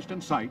accomplished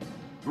in sight,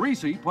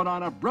 Greasy put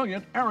on a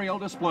brilliant aerial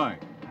display.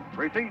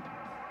 Greasy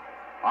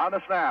on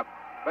the snap,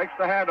 makes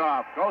the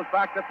handoff, goes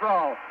back to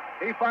throw.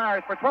 He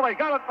fires for Twilley,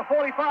 got it at the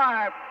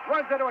 45,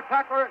 runs into a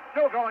tackler,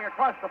 still going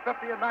across the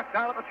 50 and knocked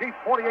down at the Chiefs'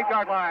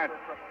 48-yard line.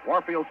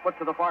 Warfield split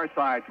to the far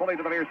side, Twilley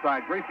to the near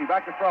side. Greasy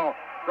back to throw,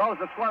 throws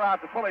the slur out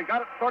to Twilley,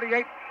 got it at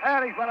 38,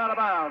 and he's run out of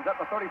bounds at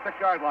the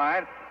 36-yard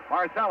line.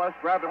 Marcellus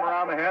grabbed him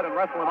around the head and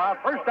wrestled him out.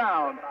 First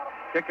down.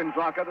 Kicking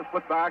Zonka, the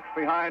split backs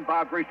behind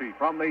Bob Greasy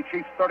from the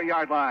Chiefs'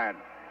 30-yard line.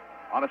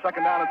 On a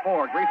second down and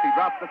 4, Greasy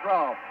drops the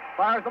throw,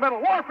 fires the middle.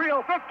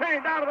 Warfield,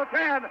 15, down to the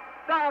 10,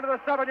 down to the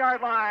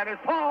 7-yard line is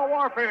Paul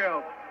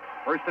Warfield.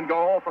 First and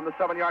goal from the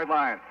 7-yard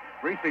line.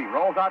 Greasy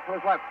rolls out to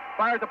his left,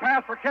 fires a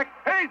pass for Kick.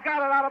 He's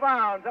got it out of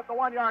bounds at the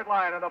 1-yard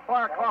line in the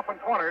far coffin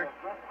corner.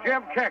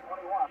 Jim Kick.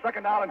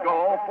 Second down and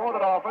goal for the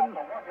Dolphins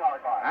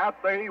at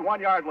the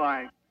 1-yard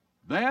line.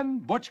 Then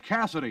Butch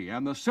Cassidy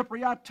and the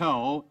Cypriot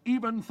toe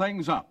evened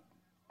things up.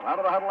 Out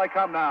of the huddle they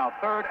come now.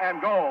 Third and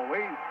goal.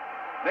 We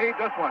need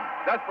this one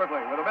desperately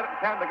with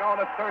 1:10 to go in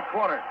this third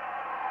quarter.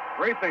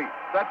 Greasy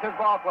sets his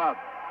ball club,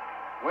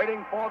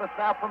 waiting for the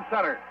snap from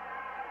center.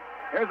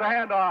 Here's a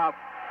handoff,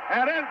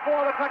 and in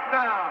for the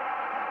touchdown.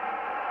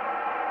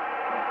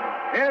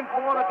 In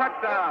for the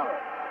touchdown.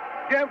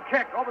 Jim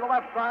Kick over the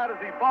left side as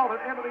he vaulted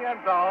into the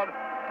end zone,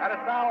 and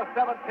it's now a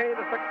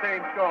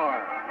 17-16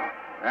 score.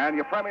 And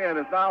Yepremian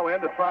is now in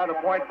to try the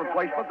point for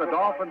placement. The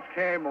Dolphins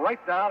came right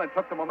down and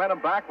took the momentum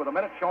back with a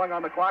minute showing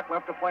on the clock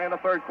left to play in the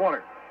third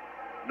quarter.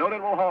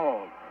 Noonan will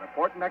hold. An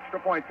important extra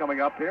point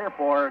coming up here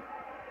for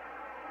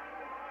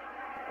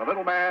the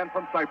little man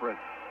from Cyprus.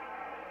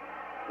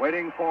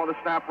 Waiting for the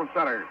snap from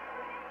center.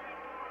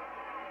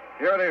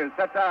 Here it is,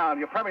 set down.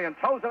 Yepremian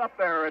toes it up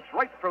there. It's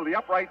right through the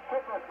uprights.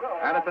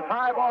 And it's a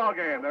tie ball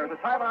game. There's a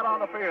timeout on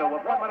the field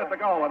with 1 minute to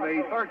go in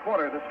the third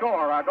quarter. The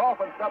score, our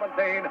Dolphins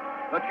 17,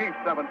 the Chiefs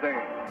 17.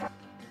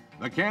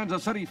 The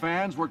Kansas City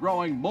fans were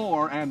growing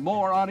more and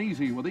more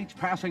uneasy with each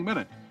passing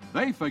minute.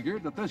 They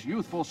figured that this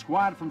youthful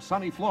squad from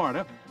sunny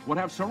Florida would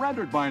have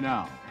surrendered by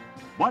now.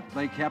 But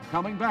they kept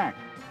coming back.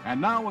 And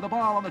now with the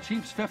ball on the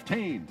Chiefs'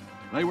 15,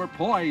 they were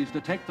poised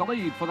to take the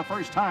lead for the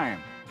first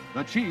time.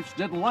 The Chiefs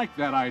didn't like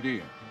that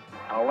idea.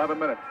 11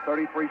 minutes,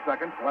 33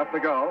 seconds left to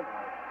go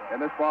in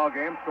this ball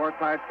game. Score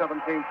tied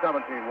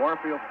 17-17.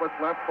 Warfield splits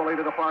left, fully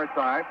to the far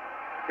side.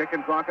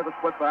 Kicking Zonka the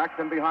split backs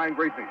in behind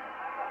Greasy.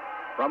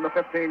 From the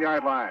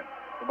 15-yard line.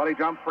 Somebody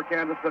jumps for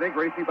Kansas City.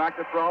 Greasy back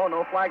to throw.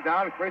 No flag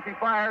down. Greasy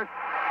fires.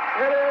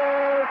 It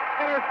is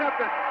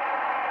intercepted.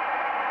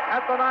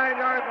 at the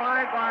 9-yard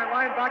line by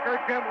linebacker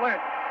Jim Lynch.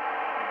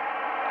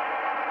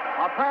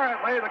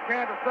 Apparently, the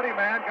Kansas City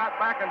man got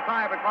back in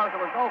time because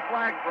there was no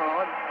flag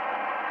thrown.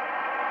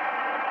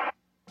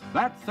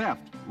 That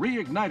theft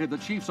reignited the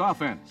Chiefs'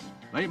 offense.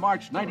 They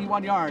marched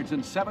 91 yards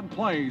in 7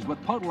 plays,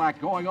 with Podolak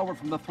going over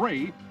from the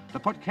 3 to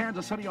put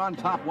Kansas City on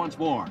top once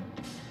more.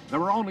 There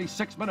were only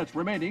 6 minutes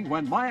remaining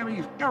when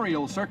Miami's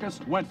aerial circus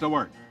went to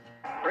work.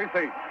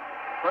 Greasy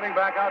turning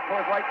back out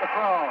towards right to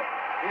throw.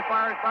 He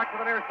fires back to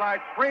the near side.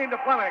 Screen to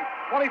Fleming.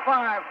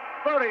 25,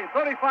 30,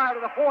 35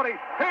 to the 40.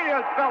 He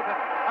has belted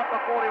at the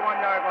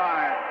 41-yard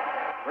line.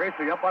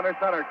 Greasy up under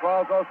center.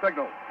 Calls those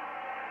signals.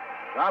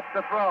 Drops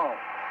to throw.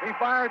 He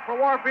fires for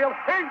Warfield.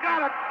 He's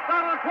got it.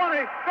 Down to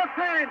 20,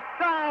 15,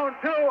 down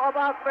to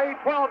about the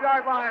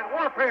 12-yard line.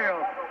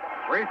 Warfield.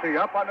 Greasy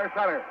up under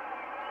center.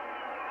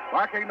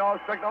 Barking those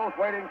signals,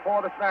 waiting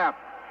for the snap.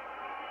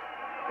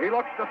 He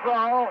looks to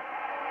throw.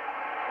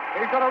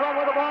 He's going to run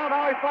with the ball.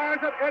 Now he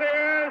fires it. It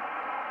is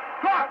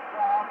caught.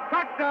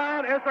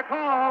 Touchdown is the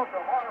call.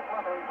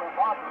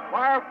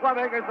 Marv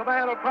Fleming is the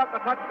man who caught the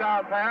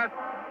touchdown pass.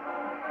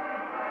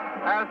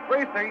 As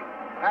Greasy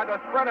had to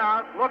sprint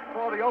out, look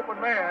for the open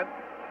man,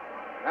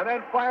 and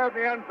then fired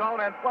the end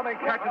zone, and Fleming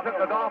catches it.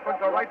 The Dolphins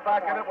are right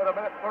back in it with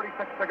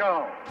 1:36 to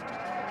go.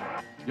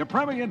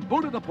 Yepremian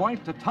booted the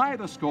point to tie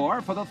the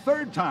score for the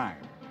 3rd time.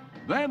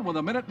 Then, with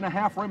 1.5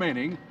 minutes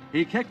remaining,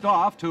 he kicked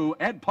off to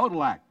Ed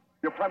Podolak.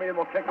 Yepremian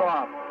will kick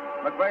off.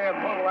 McVay and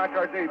Podolak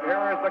are deep.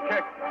 Here is the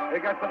kick. He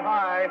gets it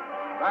high.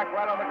 Back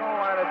right on the goal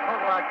line is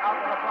Podolak out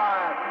to the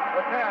 5,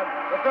 the 10,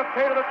 the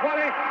 15 to the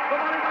 20.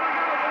 Somebody's going to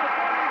get it to the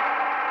 40.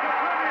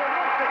 Yepremian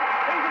missed it.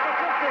 He's at the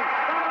 50,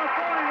 down to the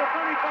 40, the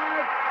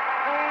 35,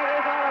 and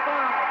is out of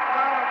bounds.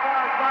 Down the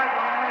far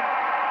sideline.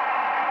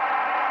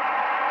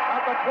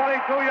 At the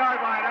 22-yard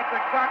line. That's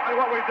exactly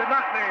what we did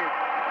not need.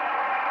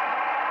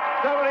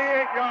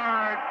 78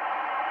 yards.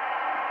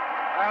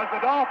 As the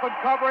Dolphin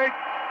coverage,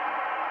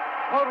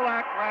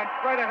 Podolak ran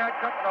straight ahead,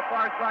 cut to the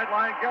far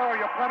sideline. Garo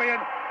Yepremian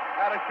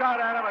had a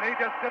shot at him, and he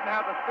just didn't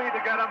have the speed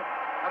to get him,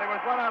 and he was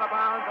run out of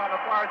bounds on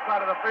the far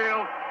side of the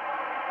field.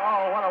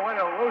 Oh, what a way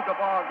to lose a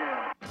ball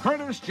game.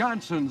 Curtis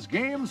Johnson's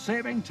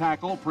game-saving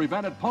tackle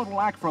prevented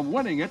Podolak from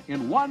winning it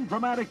in one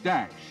dramatic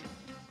dash.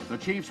 The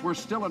Chiefs were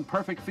still in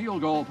perfect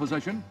field goal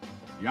position.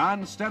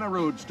 Jan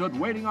Stenerud stood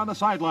waiting on the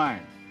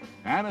sideline,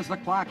 and as the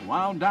clock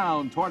wound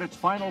down toward its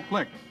final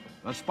click,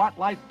 the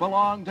spotlight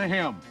belonged to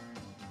him.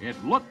 It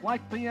looked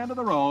like the end of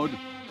the road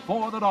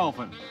for the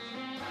Dolphins.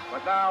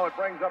 But now it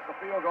brings up the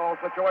field goal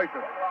situation.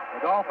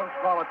 The Dolphins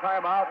call a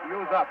timeout,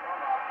 use up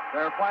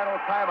their final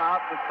timeout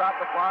to stop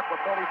the clock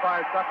with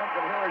 35 seconds,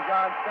 and here is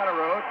Jan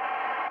Stenerud.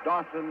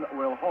 Dawson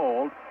will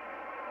hold.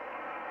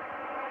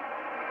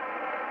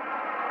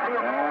 And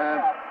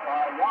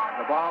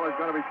the ball is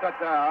going to be set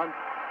down.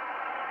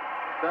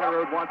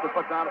 Stenerud wants to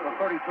put down at the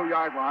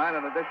 32-yard line,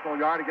 an additional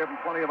yard to give him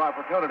plenty of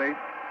opportunity.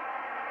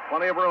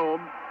 Plenty of room.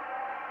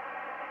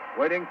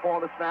 Waiting for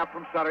the snap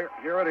from center.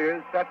 Here it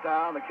is, set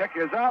down. The kick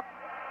is up.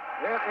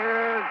 It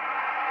is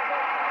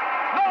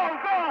no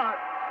good.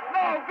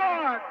 No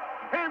good.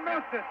 He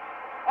missed it.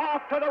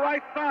 Off to the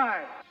right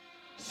side.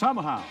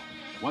 Somehow,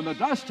 when the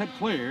dust had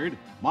cleared,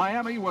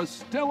 Miami was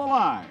still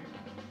alive.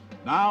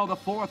 Now the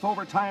 4th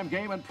overtime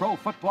game in pro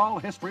football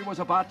history was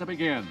about to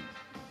begin.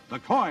 The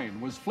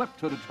coin was flipped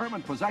to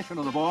determine possession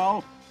of the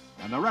ball,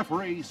 and the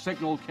referee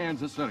signaled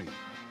Kansas City.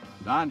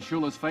 Don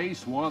Shula's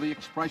face wore the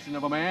expression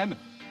of a man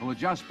who had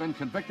just been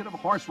convicted of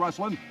horse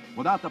rustling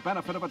without the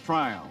benefit of a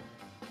trial.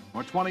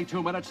 For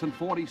 22 minutes and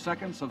 40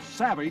 seconds of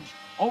savage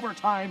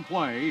overtime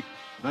play,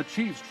 the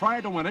Chiefs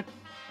tried to win it,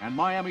 and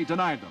Miami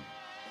denied them.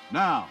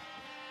 Now,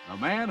 the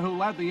man who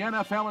led the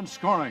NFL in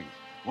scoring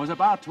was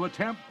about to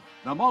attempt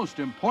the most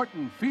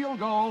important field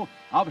goal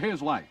of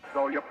his life.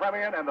 So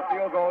Yepremian and the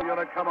field goal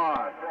unit come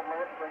on.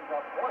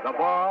 The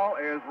ball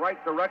is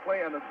right directly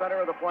in the center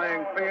of the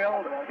playing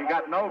field. He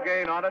got no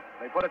gain on it.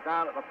 They put it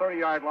down at the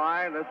 30-yard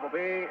line. This will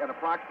be an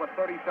approximate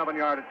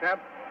 37-yard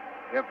attempt.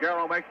 If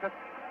Garo makes it,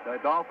 the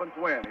Dolphins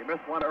win. He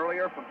missed one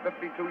earlier from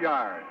 52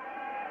 yards.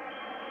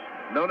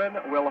 Noonan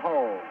will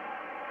hold.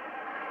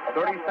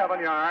 37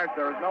 yards.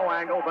 There is no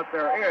angle, but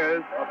there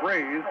is a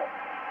breeze.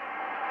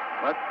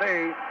 Let's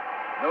see.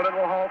 Noonan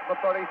will hold for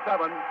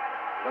 37.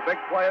 The big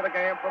play of the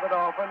game for the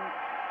Dolphins.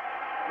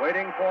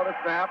 Waiting for the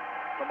snap.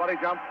 Somebody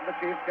jumps and the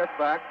Chiefs gets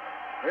back.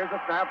 Here's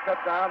the snap,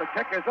 set down. The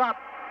kick is up.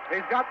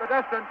 He's got the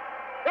distance.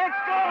 It's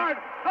good!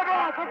 The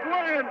Dolphins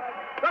win!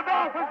 The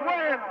Dolphins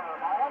win!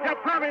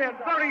 Yepremian,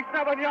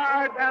 37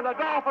 yards, and the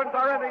Dolphins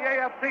are in the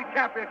AFC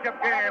Championship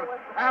game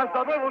as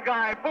the little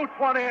guy boots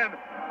one in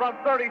from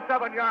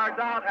 37 yards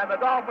out, and the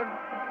Dolphins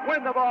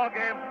win the ball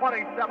game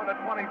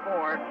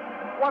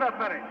 27-24. What a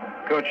finish.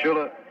 Coach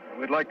Shula,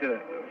 we'd like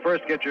to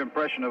first get your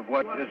impression of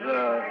what is,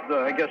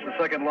 I guess, the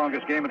second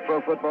longest game in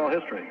pro football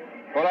history.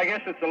 Well, I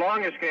guess it's the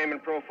longest game in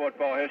pro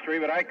football history,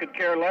 but I could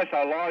care less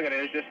how long it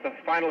is, just the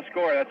final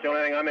score. That's the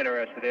only thing I'm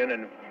interested in,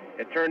 and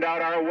it turned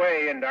out our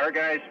way, and our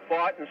guys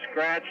fought and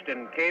scratched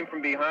and came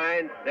from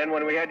behind. Then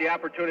when we had the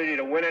opportunity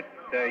to win it,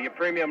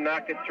 Yepremian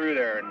knocked it through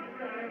there. And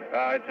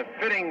It's a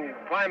fitting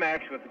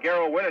climax with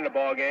Garrow winning the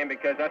ball game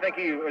because I think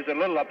he was a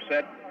little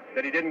upset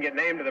that he didn't get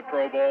named to the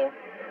Pro Bowl.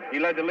 He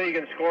led the league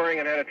in scoring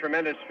and had a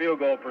tremendous field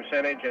goal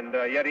percentage, and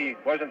yet he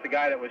wasn't the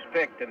guy that was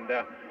picked. And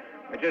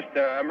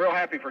I'm real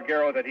happy for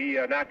Garrow that he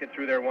knocked it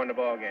through there and won the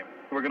ball game.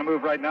 We're going to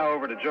move right now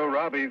over to Joe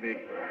Robbie, the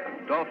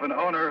Dolphin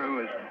owner, who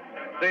has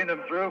seen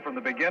them through from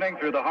the beginning,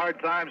 through the hard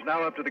times,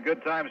 now up to the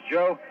good times.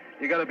 Joe,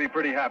 you got to be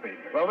pretty happy.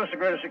 Well, this is the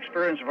greatest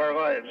experience of our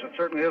lives. It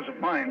certainly is of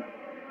mine.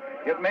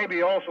 It may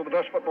be also the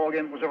best football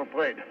game that was ever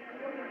played.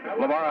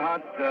 Lamar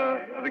Hunt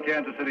of the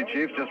Kansas City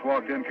Chiefs just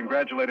walked in,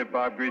 congratulated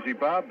Bob Greasy.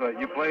 Bob,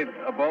 you played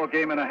a ball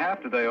game and a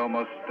half today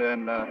almost,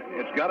 and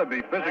it's got to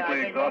be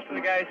physically exhausting.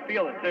 The guys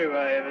feel it too.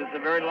 It was a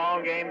very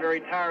long game, very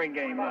tiring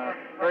game,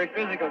 very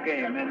physical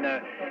game,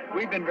 and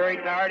we've been very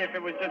tired if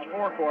it was just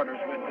 4 quarters,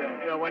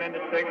 but went into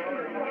 6.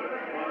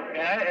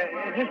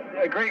 It's just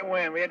a great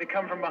win. We had to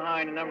come from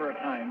behind a number of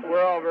times.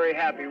 We're all very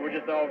happy. We're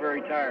just all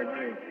very tired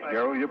too.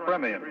 Garrow, you're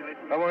premium.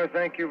 I want to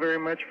thank you very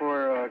much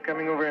for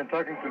coming over and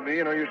talking to me.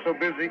 You're so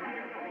busy.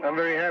 I'm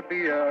very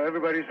happy.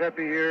 Everybody's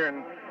happy here,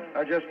 and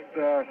I just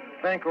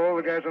thank all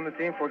the guys on the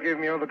team for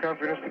giving me all the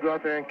confidence to go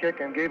out there and kick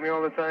and gave me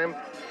all the time.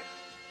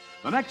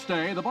 The next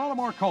day, the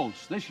Baltimore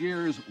Colts, this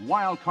year's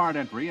wild card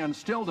entry and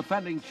still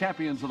defending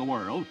champions of the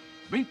world,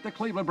 beat the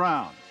Cleveland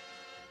Browns.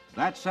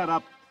 That set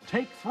up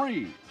take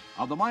 3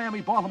 of the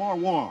Miami-Baltimore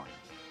War.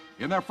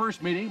 In their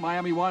first meeting,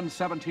 Miami won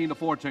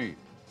 17-14.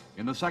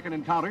 In the second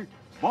encounter,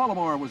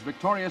 Baltimore was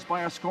victorious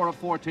by a score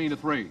of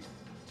 14-3.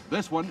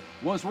 This one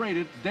was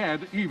rated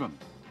dead even.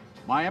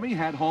 Miami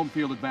had home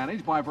field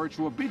advantage by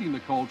virtue of beating the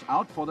Colts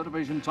out for the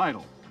division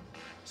title.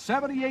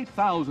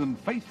 78,000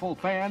 faithful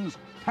fans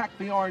packed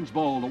the Orange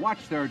Bowl to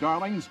watch their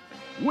darlings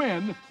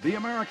win the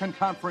American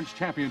Conference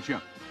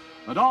Championship.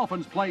 The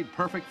Dolphins played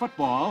perfect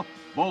football,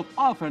 both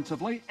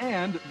offensively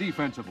and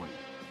defensively.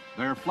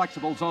 Their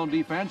flexible zone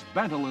defense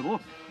bent a little,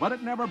 but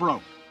it never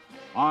broke.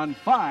 On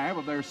 5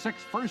 of their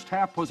 6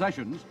 first-half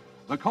possessions,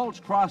 the Colts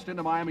crossed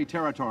into Miami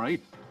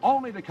territory,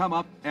 only to come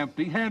up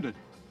empty-handed.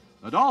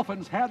 The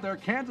Dolphins had their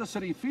Kansas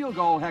City field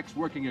goal hex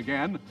working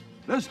again,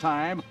 this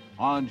time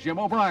on Jim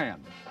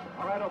O'Brien.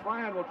 All right,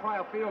 O'Brien will try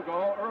a field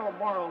goal. Earl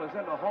Morrill is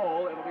in the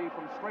hole. It'll be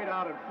from straight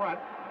out in front,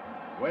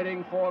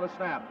 waiting for the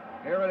snap.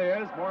 Here it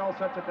is. Morrill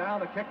sets it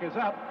down. The kick is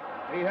up.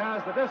 He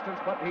has the distance,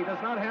 but he does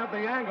not have the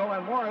angle,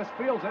 and Morris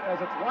fields it as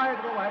it's wide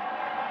to the left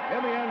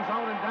in the end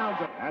zone and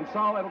downs it. And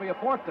so it'll be a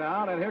 4th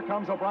down, and here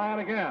comes O'Brien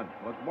again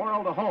with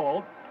Morrill to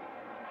hold.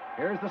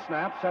 Here's the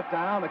snap, set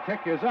down. The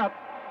kick is up.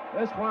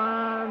 This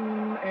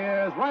one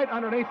is right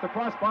underneath the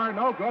crossbar.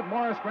 No good.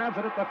 Morris grabs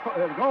it at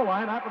the goal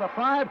line out to the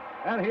 5,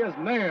 and he is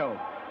nailed.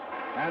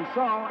 And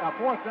so a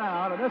 4th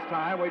down, and this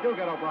time we do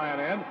get O'Brien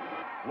in,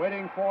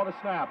 waiting for the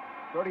snap.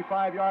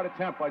 35-yard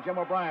attempt by Jim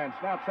O'Brien.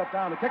 Snap set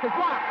down. The kick is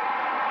blocked.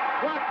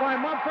 Blocked by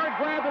Mumford,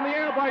 grabbed in the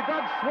air by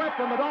Doug Swift,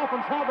 and the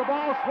Dolphins have the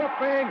ball. Swift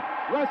being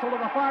wrestled to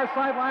the far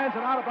sidelines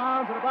and out of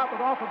bounds at about the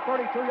Dolphin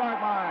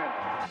 32-yard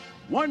line.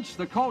 Once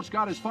the Colts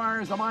got as far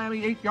as the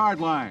Miami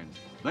 8-yard line,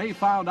 they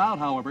found out,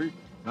 however,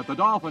 that the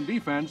Dolphin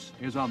defense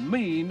is a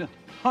mean,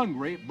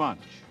 hungry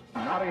bunch.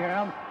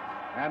 Nottingham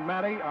and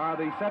Matty are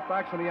the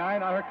setbacks in the eye.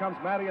 Now here comes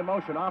Matty in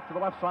motion off to the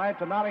left side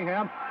to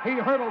Nottingham. He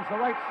hurdles the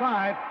right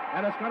side,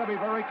 and it's going to be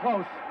very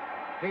close.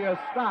 He is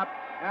stopped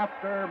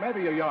after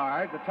maybe a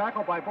yard. The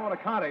tackle by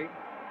Bonaconte.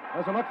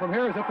 Doesn't look from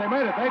here as if they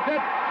made it. They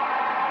did.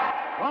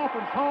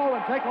 Dolphins hold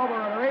and take over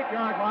at their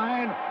 8-yard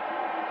line.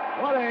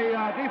 What a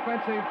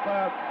defensive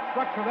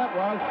structure that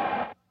was.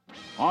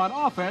 On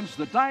offense,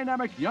 the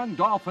dynamic young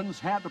Dolphins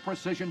had the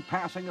precision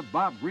passing of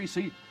Bob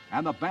Greasy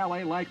and the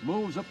ballet-like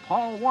moves of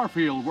Paul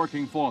Warfield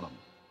working for them.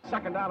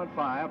 2nd down and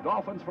 5.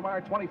 Dolphins from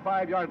our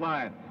 25-yard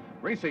line.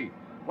 Greasy,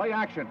 play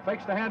action,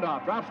 fakes the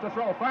handoff, drops to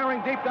throw,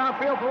 firing deep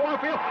downfield for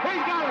Warfield.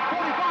 He's got it.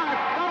 45,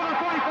 down to the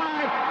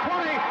 45,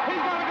 20.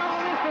 He's got to go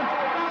the distance.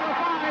 Down to the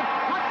 5.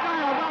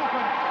 Touchdown,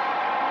 Dolphins.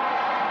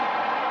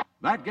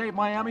 That gave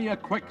Miami a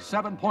quick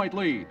 7-point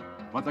lead,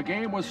 but the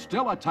game was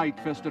still a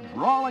tight-fisted,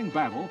 brawling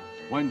battle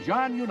when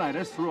John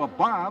Unitas threw a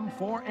bomb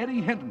for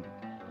Eddie Hinton.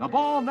 The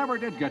ball never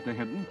did get to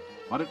Hinton,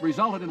 but it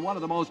resulted in one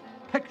of the most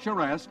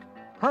picturesque,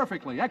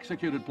 perfectly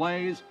executed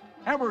plays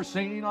ever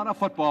seen on a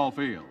football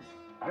field.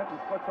 Hinton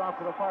splits off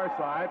to the far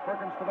side.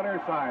 Perkins to the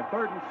near side.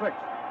 3rd and 6.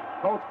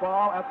 Colts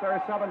ball at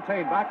their 17.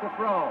 Back to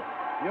throw.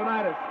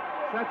 Unitas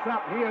sets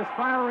up. He is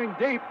firing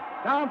deep.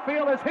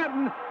 Downfield is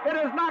Hinton. It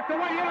is knocked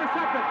away.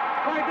 Intercepted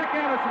by Dick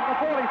Anderson. The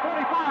 40,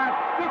 45,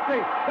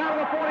 50. Down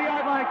to the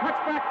 40-yard line.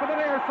 Cuts back to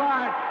the near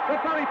side. The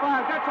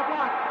 35. Gets a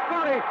block.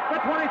 30. The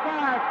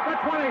 25. The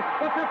 20.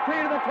 The 15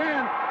 to the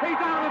 10. He's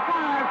down to the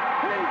 5.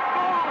 He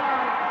scores!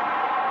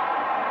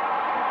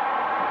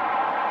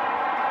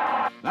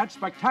 That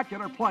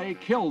spectacular play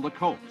killed the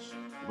Colts.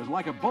 It was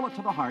like a bullet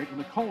to the heart, and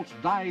the Colts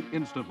died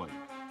instantly.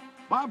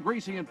 Bob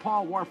Greasy and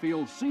Paul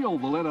Warfield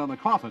sealed the lid on the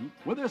coffin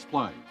with this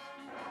play.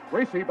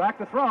 Greasy back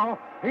to throw.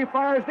 He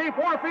fires deep.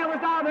 Warfield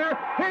is down there.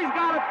 He's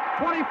got it.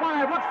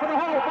 25. Looks for the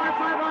hole. Far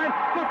sideline.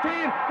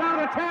 15. Down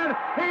to 10.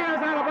 He is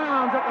out of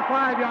bounds at the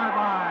 5-yard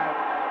line.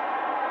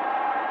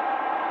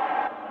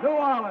 New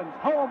Orleans,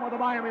 home of the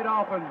Miami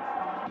Dolphins.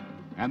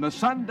 And the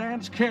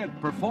Sundance Kid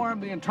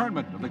performed the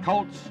internment of the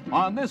Colts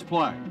on this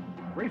play.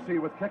 Greasy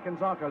with kick and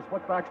Zonka's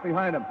footbacks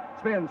behind him.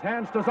 Spins,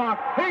 hands to Zonk.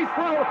 He's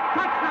through.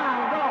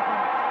 Touchdown,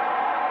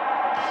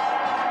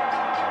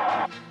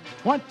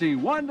 Dolphins.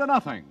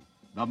 21-0.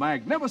 The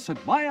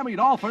magnificent Miami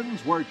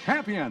Dolphins were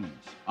champions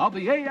of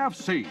the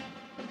AFC.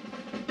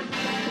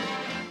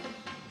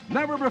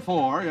 Never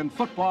before in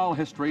football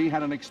history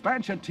had an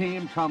expansion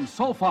team come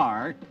so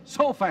far,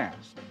 so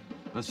fast.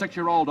 The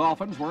 6-year-old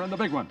Dolphins were in the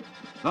big one,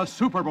 the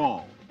Super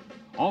Bowl.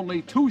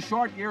 Only 2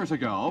 short years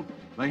ago,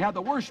 they had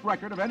the worst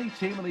record of any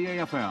team in the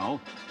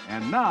AFL,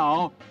 and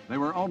now they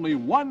were only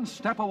 1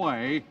 step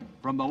away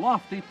from the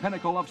lofty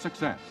pinnacle of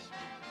success.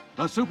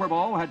 The Super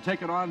Bowl had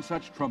taken on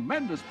such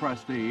tremendous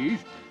prestige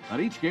that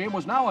each game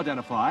was now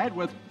identified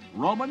with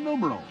Roman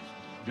numerals,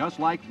 just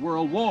like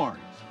world wars.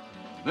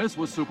 This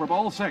was Super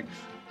Bowl VI,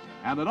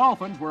 and the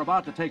Dolphins were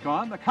about to take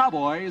on the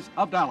Cowboys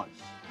of Dallas.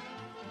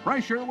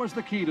 Pressure was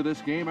the key to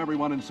this game,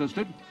 everyone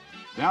insisted.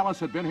 Dallas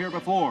had been here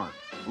before,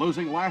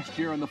 losing last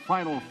year in the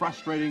final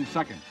frustrating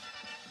seconds.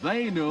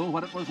 They knew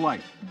what it was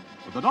like.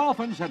 But the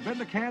Dolphins had been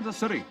to Kansas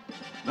City.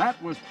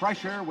 That was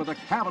pressure with a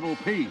capital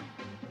P.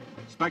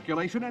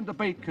 Speculation and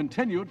debate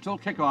continued till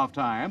kickoff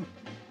time.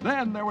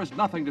 Then there was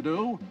nothing to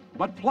do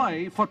but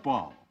play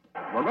football.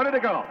 We're ready to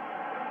go.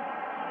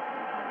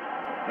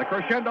 The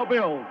crescendo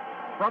builds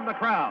from the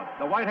crowd.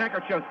 The white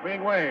handkerchiefs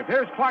being waved.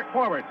 Here's Clark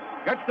forward.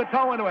 Gets the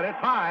toe into it. It's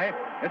high.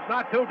 It's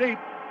not too deep.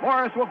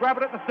 Morris will grab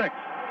it at the 6.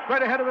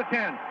 Straight ahead of the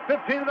 10.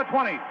 15 to the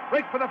 20.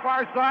 Breaks for the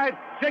far side.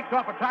 Shakes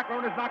off a tackler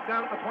and is knocked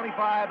down at the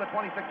 25, the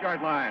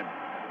 26-yard line.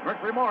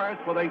 Mercury Morris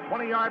with a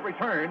 20-yard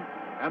return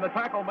and the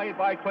tackle made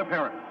by Cliff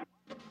Harris.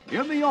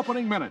 In the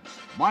opening minutes,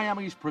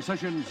 Miami's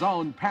precision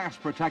zone pass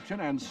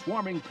protection and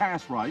swarming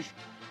pass rush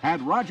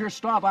had Roger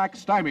Staubach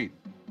stymied.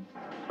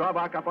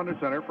 Staubach up under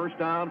center. First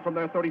down from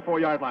their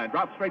 34-yard line.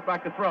 Drops straight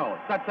back to throw.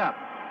 Sets up.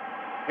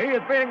 He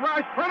is being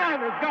rushed.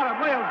 Fernandez got him.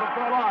 Williams will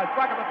throw lost.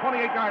 Back at the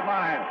 28-yard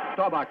line.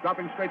 Staubach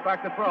dropping straight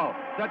back to throw.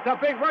 Sets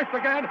up. Being rushed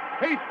again.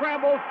 He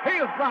scrambles. He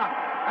is dropped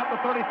at the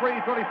 33,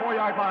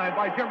 34-yard line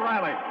by Jim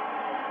Riley.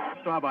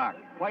 Staubach.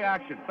 Play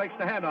action. Fakes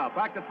the handoff.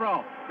 Back to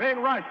throw. Being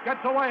rushed.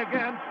 Gets away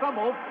again.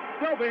 Stumbles.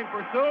 Still being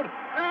pursued.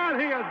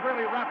 And he is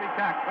really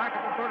rappy-tacked back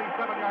at the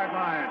 37-yard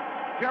line.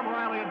 Jim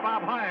Riley and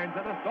Bob Hines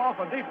and this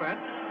Dolphin defense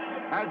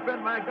has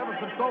been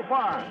magnificent so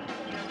far.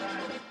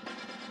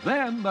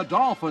 Then the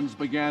Dolphins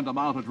began to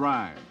mount a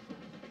drive.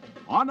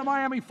 On the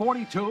Miami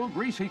 42,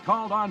 Greasy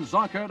called on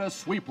Zonka to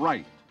sweep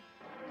right.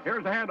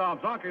 Here's the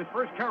handoff. Zonka's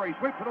first carry.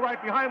 Sweep to the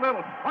right behind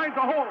Little. Finds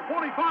a hole.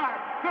 45,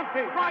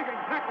 50. Dragging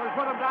tacklers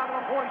with him down to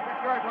the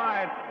 46-yard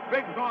line.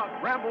 Big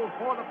Zonk rambles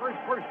for the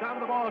first down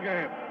of the ball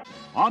game.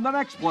 On the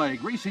next play,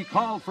 Greasy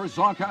called for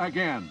Zonka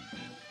again.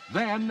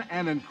 Then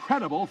an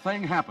incredible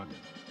thing happened.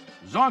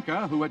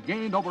 Zonka, who had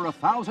gained over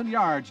 1,000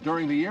 yards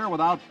during the year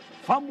without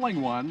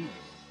fumbling one,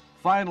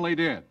 finally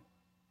did.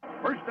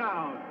 First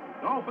down.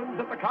 Dolphins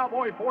at the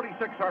Cowboy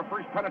 46. Our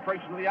first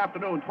penetration of the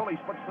afternoon.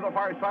 Twilley splits to the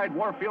far side.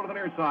 Warfield to the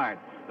near side.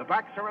 The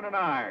backs are in an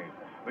eye.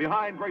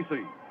 Behind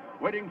Gracie.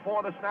 Waiting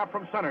for the snap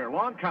from center.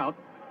 Long count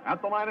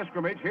at the line of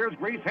scrimmage. Here's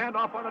Grease.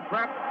 Handoff on the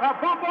trap. A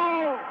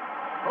fumble!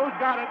 Who's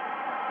got it?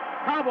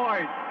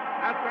 Cowboys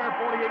at their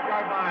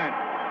 48-yard line.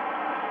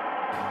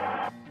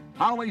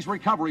 Howley's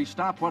recovery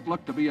stopped what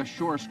looked to be a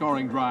sure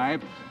scoring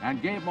drive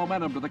and gave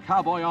momentum to the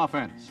Cowboy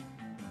offense.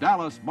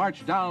 Dallas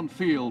marched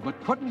downfield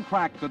but couldn't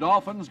crack the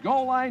Dolphins'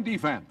 goal line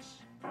defense.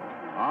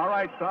 All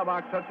right,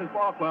 Staubach sets his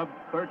ball club.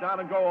 Third down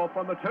and goal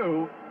from the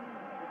 2.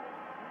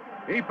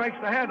 He fakes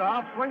the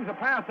handoff, swings a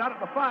pass out at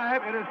the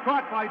 5. It is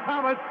caught by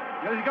Thomas.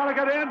 Is he going to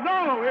get in?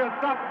 No, he is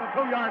stopped at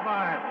the 2-yard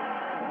line.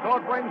 So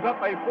it brings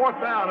up a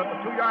 4th down at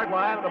the 2-yard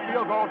line, and the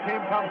field goal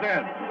team comes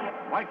in.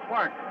 Mike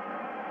Clark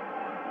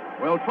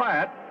will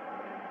try it.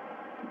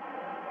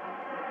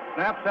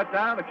 Snap set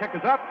down, the kick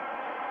is up,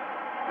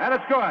 and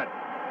it's good.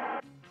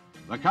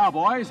 The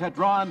Cowboys had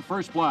drawn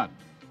first blood.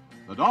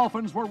 The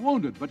Dolphins were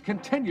wounded but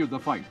continued the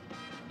fight.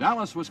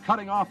 Dallas was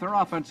cutting off their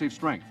offensive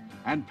strength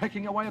and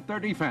picking away at their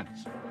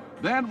defense.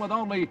 Then, with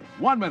only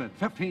 1 minute,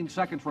 15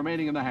 seconds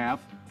remaining in the half,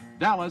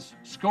 Dallas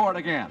scored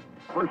again.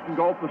 First and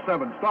goal for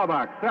 7.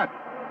 Staubach set,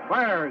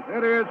 fires,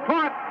 it is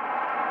caught.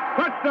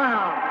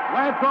 Touchdown!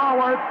 Lance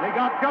Allworth, he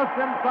got just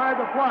inside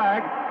the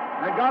flag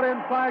and got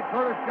inside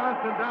Curtis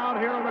Johnson down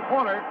here in the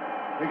corner.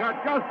 He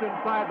got just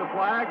inside the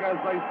flag as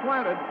they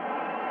slanted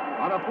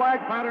on a flag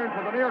pattern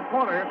to the near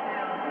corner,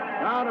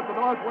 down at the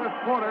northwest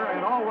corner,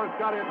 and Allworth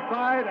got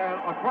inside and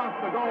across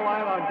the goal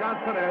line on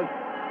Johnson as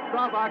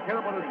Staubach hit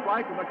him with a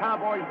strike, and the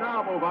Cowboys now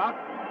move out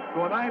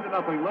to a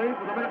 9-0 lead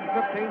with 1 minute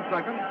and 15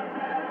 seconds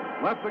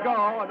left to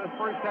go in this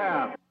first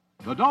half.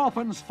 The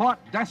Dolphins fought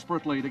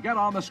desperately to get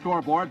on the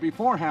scoreboard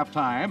before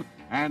halftime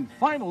and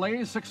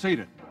finally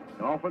succeeded.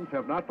 The Dolphins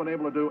have not been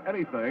able to do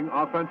anything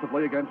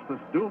offensively against this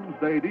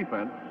doomsday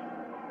defense.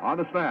 On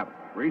the snap,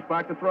 Reese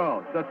back to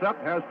throw, sets up,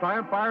 has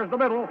time, fires the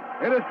middle.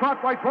 It is caught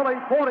by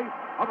Twilley, 40,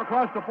 up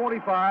across the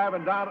 45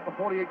 and down at the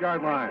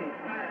 48-yard line.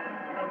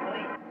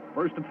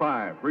 First and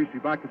 5, Greasy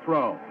back to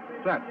throw,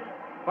 sets,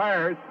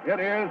 Fires. It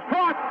is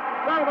caught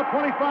down to the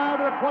 25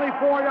 to the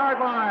 24-yard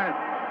line.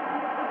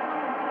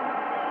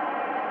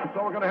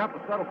 So we're going to have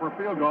to settle for a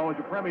field goal as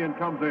Yepremian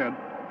comes in,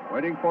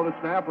 waiting for the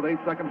snap with 8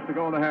 seconds to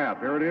go in the half.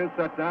 Here it is,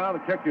 set down. The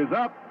kick is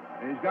up.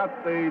 He's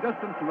got the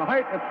distance and the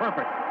height. It's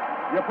perfect.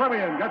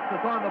 Yepremian gets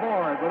this on the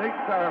board with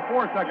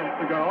 4 seconds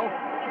to go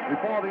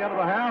before the end of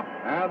the half,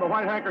 and the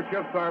white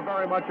handkerchiefs are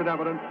very much in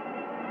evidence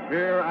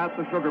here at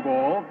the Sugar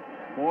Bowl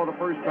for the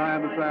first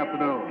time this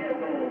afternoon.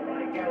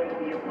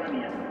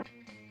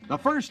 The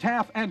first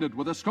half ended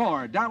with a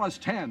score, Dallas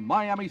 10,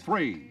 Miami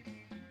 3.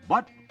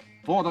 But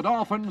for the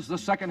Dolphins, the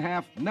second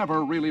half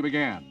never really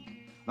began.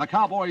 The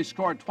Cowboys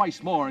scored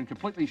twice more and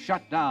completely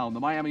shut down the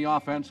Miami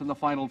offense in the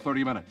final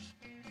 30 minutes.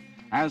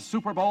 As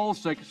Super Bowl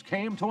VI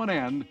came to an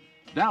end,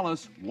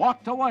 Dallas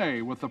walked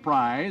away with the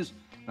prize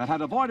that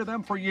had avoided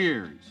them for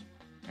years,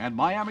 and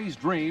Miami's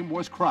dream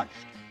was crushed.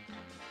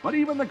 But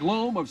even the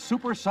gloom of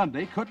Super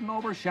Sunday couldn't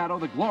overshadow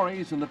the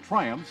glories and the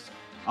triumphs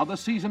of the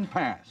season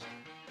past.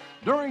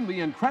 During the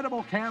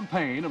incredible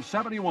campaign of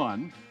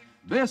 '71,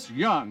 this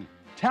young,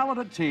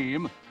 talented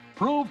team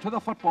proved to the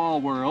football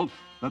world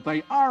that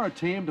they are a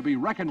team to be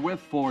reckoned with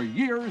for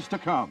years to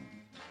come.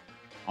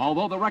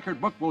 Although the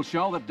record book will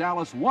show that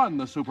Dallas won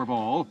the Super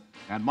Bowl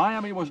and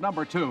Miami was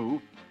number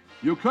 2,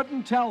 you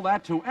couldn't tell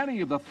that to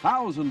any of the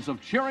thousands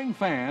of cheering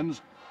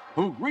fans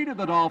who greeted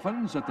the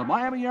Dolphins at the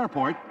Miami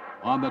airport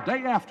on the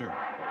day after.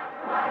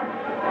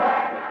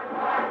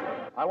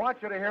 I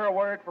want you to hear a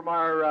word from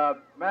our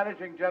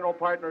managing general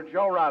partner,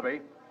 Joe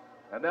Robbie,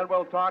 and then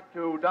we'll talk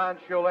to Don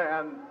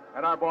Shula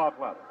and our ball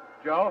club.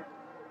 Joe?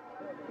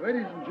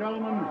 Ladies and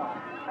gentlemen,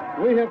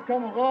 we have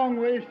come a long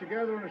ways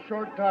together in a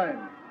short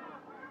time.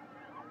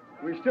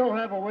 We still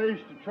have a ways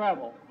to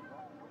travel.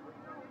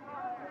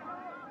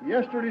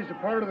 Yesterday's a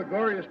part of the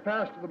glorious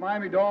past of the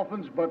Miami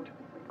Dolphins, but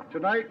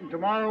tonight and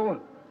tomorrow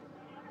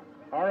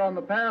are on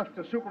the path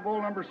to Super Bowl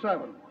number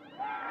 7.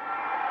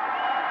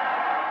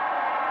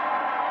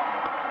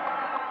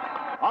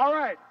 All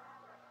right,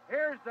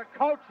 here's the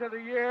coach of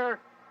the year,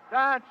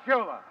 Don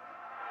Shula.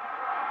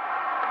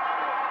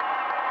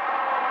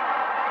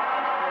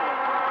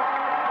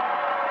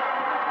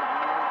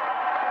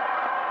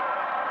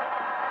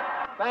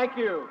 Thank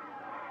you.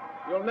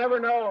 You'll never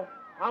know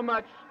how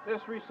much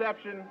this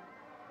reception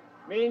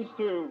means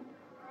to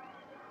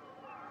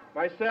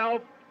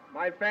myself,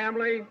 my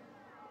family,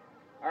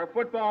 our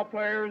football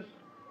players,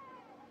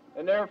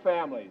 and their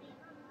families.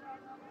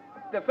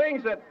 The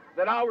things that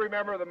I'll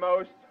remember the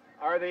most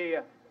are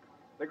the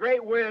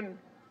great win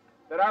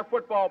that our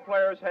football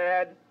players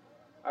had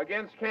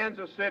against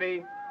Kansas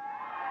City.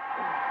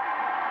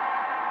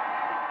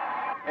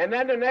 And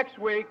then the next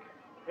week,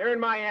 here in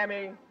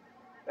Miami,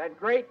 that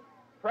great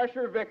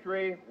pressure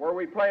victory where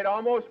we played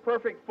almost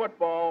perfect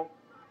football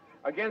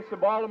against the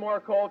Baltimore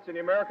Colts in the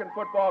American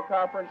Football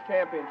Conference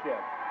Championship.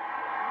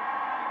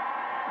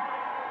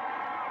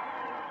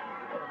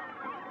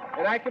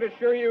 And I can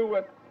assure you,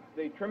 with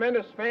the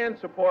tremendous fan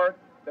support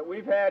that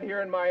we've had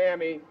here in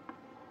Miami,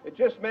 it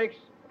just makes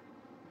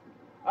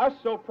us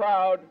so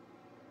proud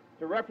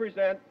to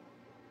represent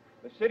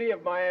the city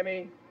of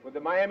Miami with the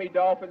Miami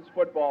Dolphins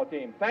football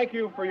team. Thank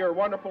you for your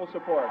wonderful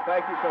support.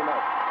 Thank you so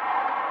much.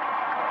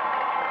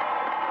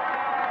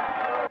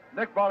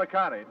 Nick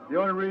Bolicani. The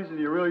only reason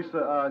you really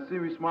see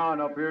me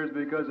smiling up here is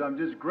because I'm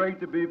just great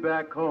to be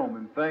back home,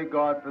 and thank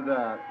God for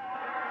that.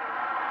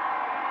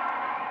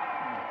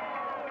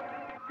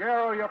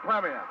 Garo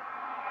Yepremian.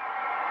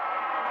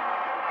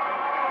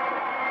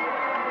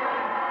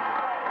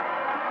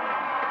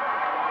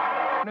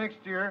 Next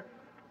year,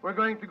 we're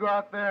going to go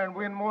out there and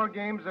win more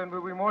games, and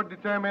we'll be more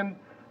determined,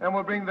 and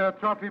we'll bring the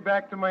trophy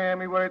back to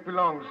Miami where it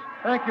belongs.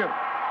 Thank you.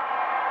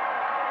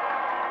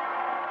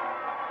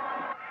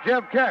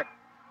 Jim Keck.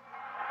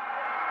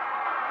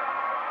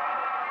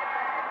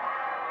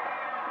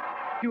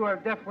 You are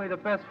definitely the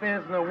best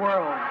fans in the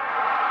world.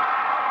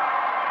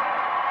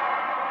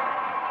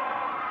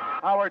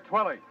 Howard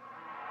Twilley.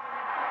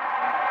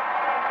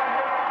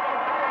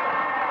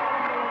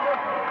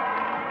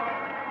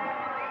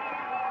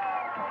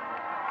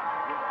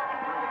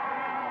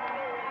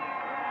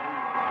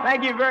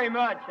 Thank you very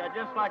much. I'd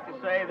just like to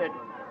say that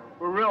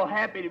we're real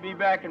happy to be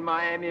back in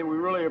Miami, and we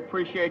really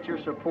appreciate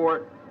your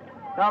support,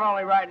 not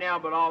only right now,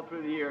 but all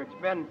through the year.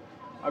 It's been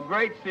a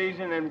great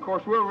season, and of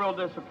course, we're real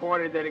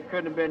disappointed that it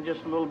couldn't have been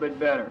just a little bit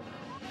better.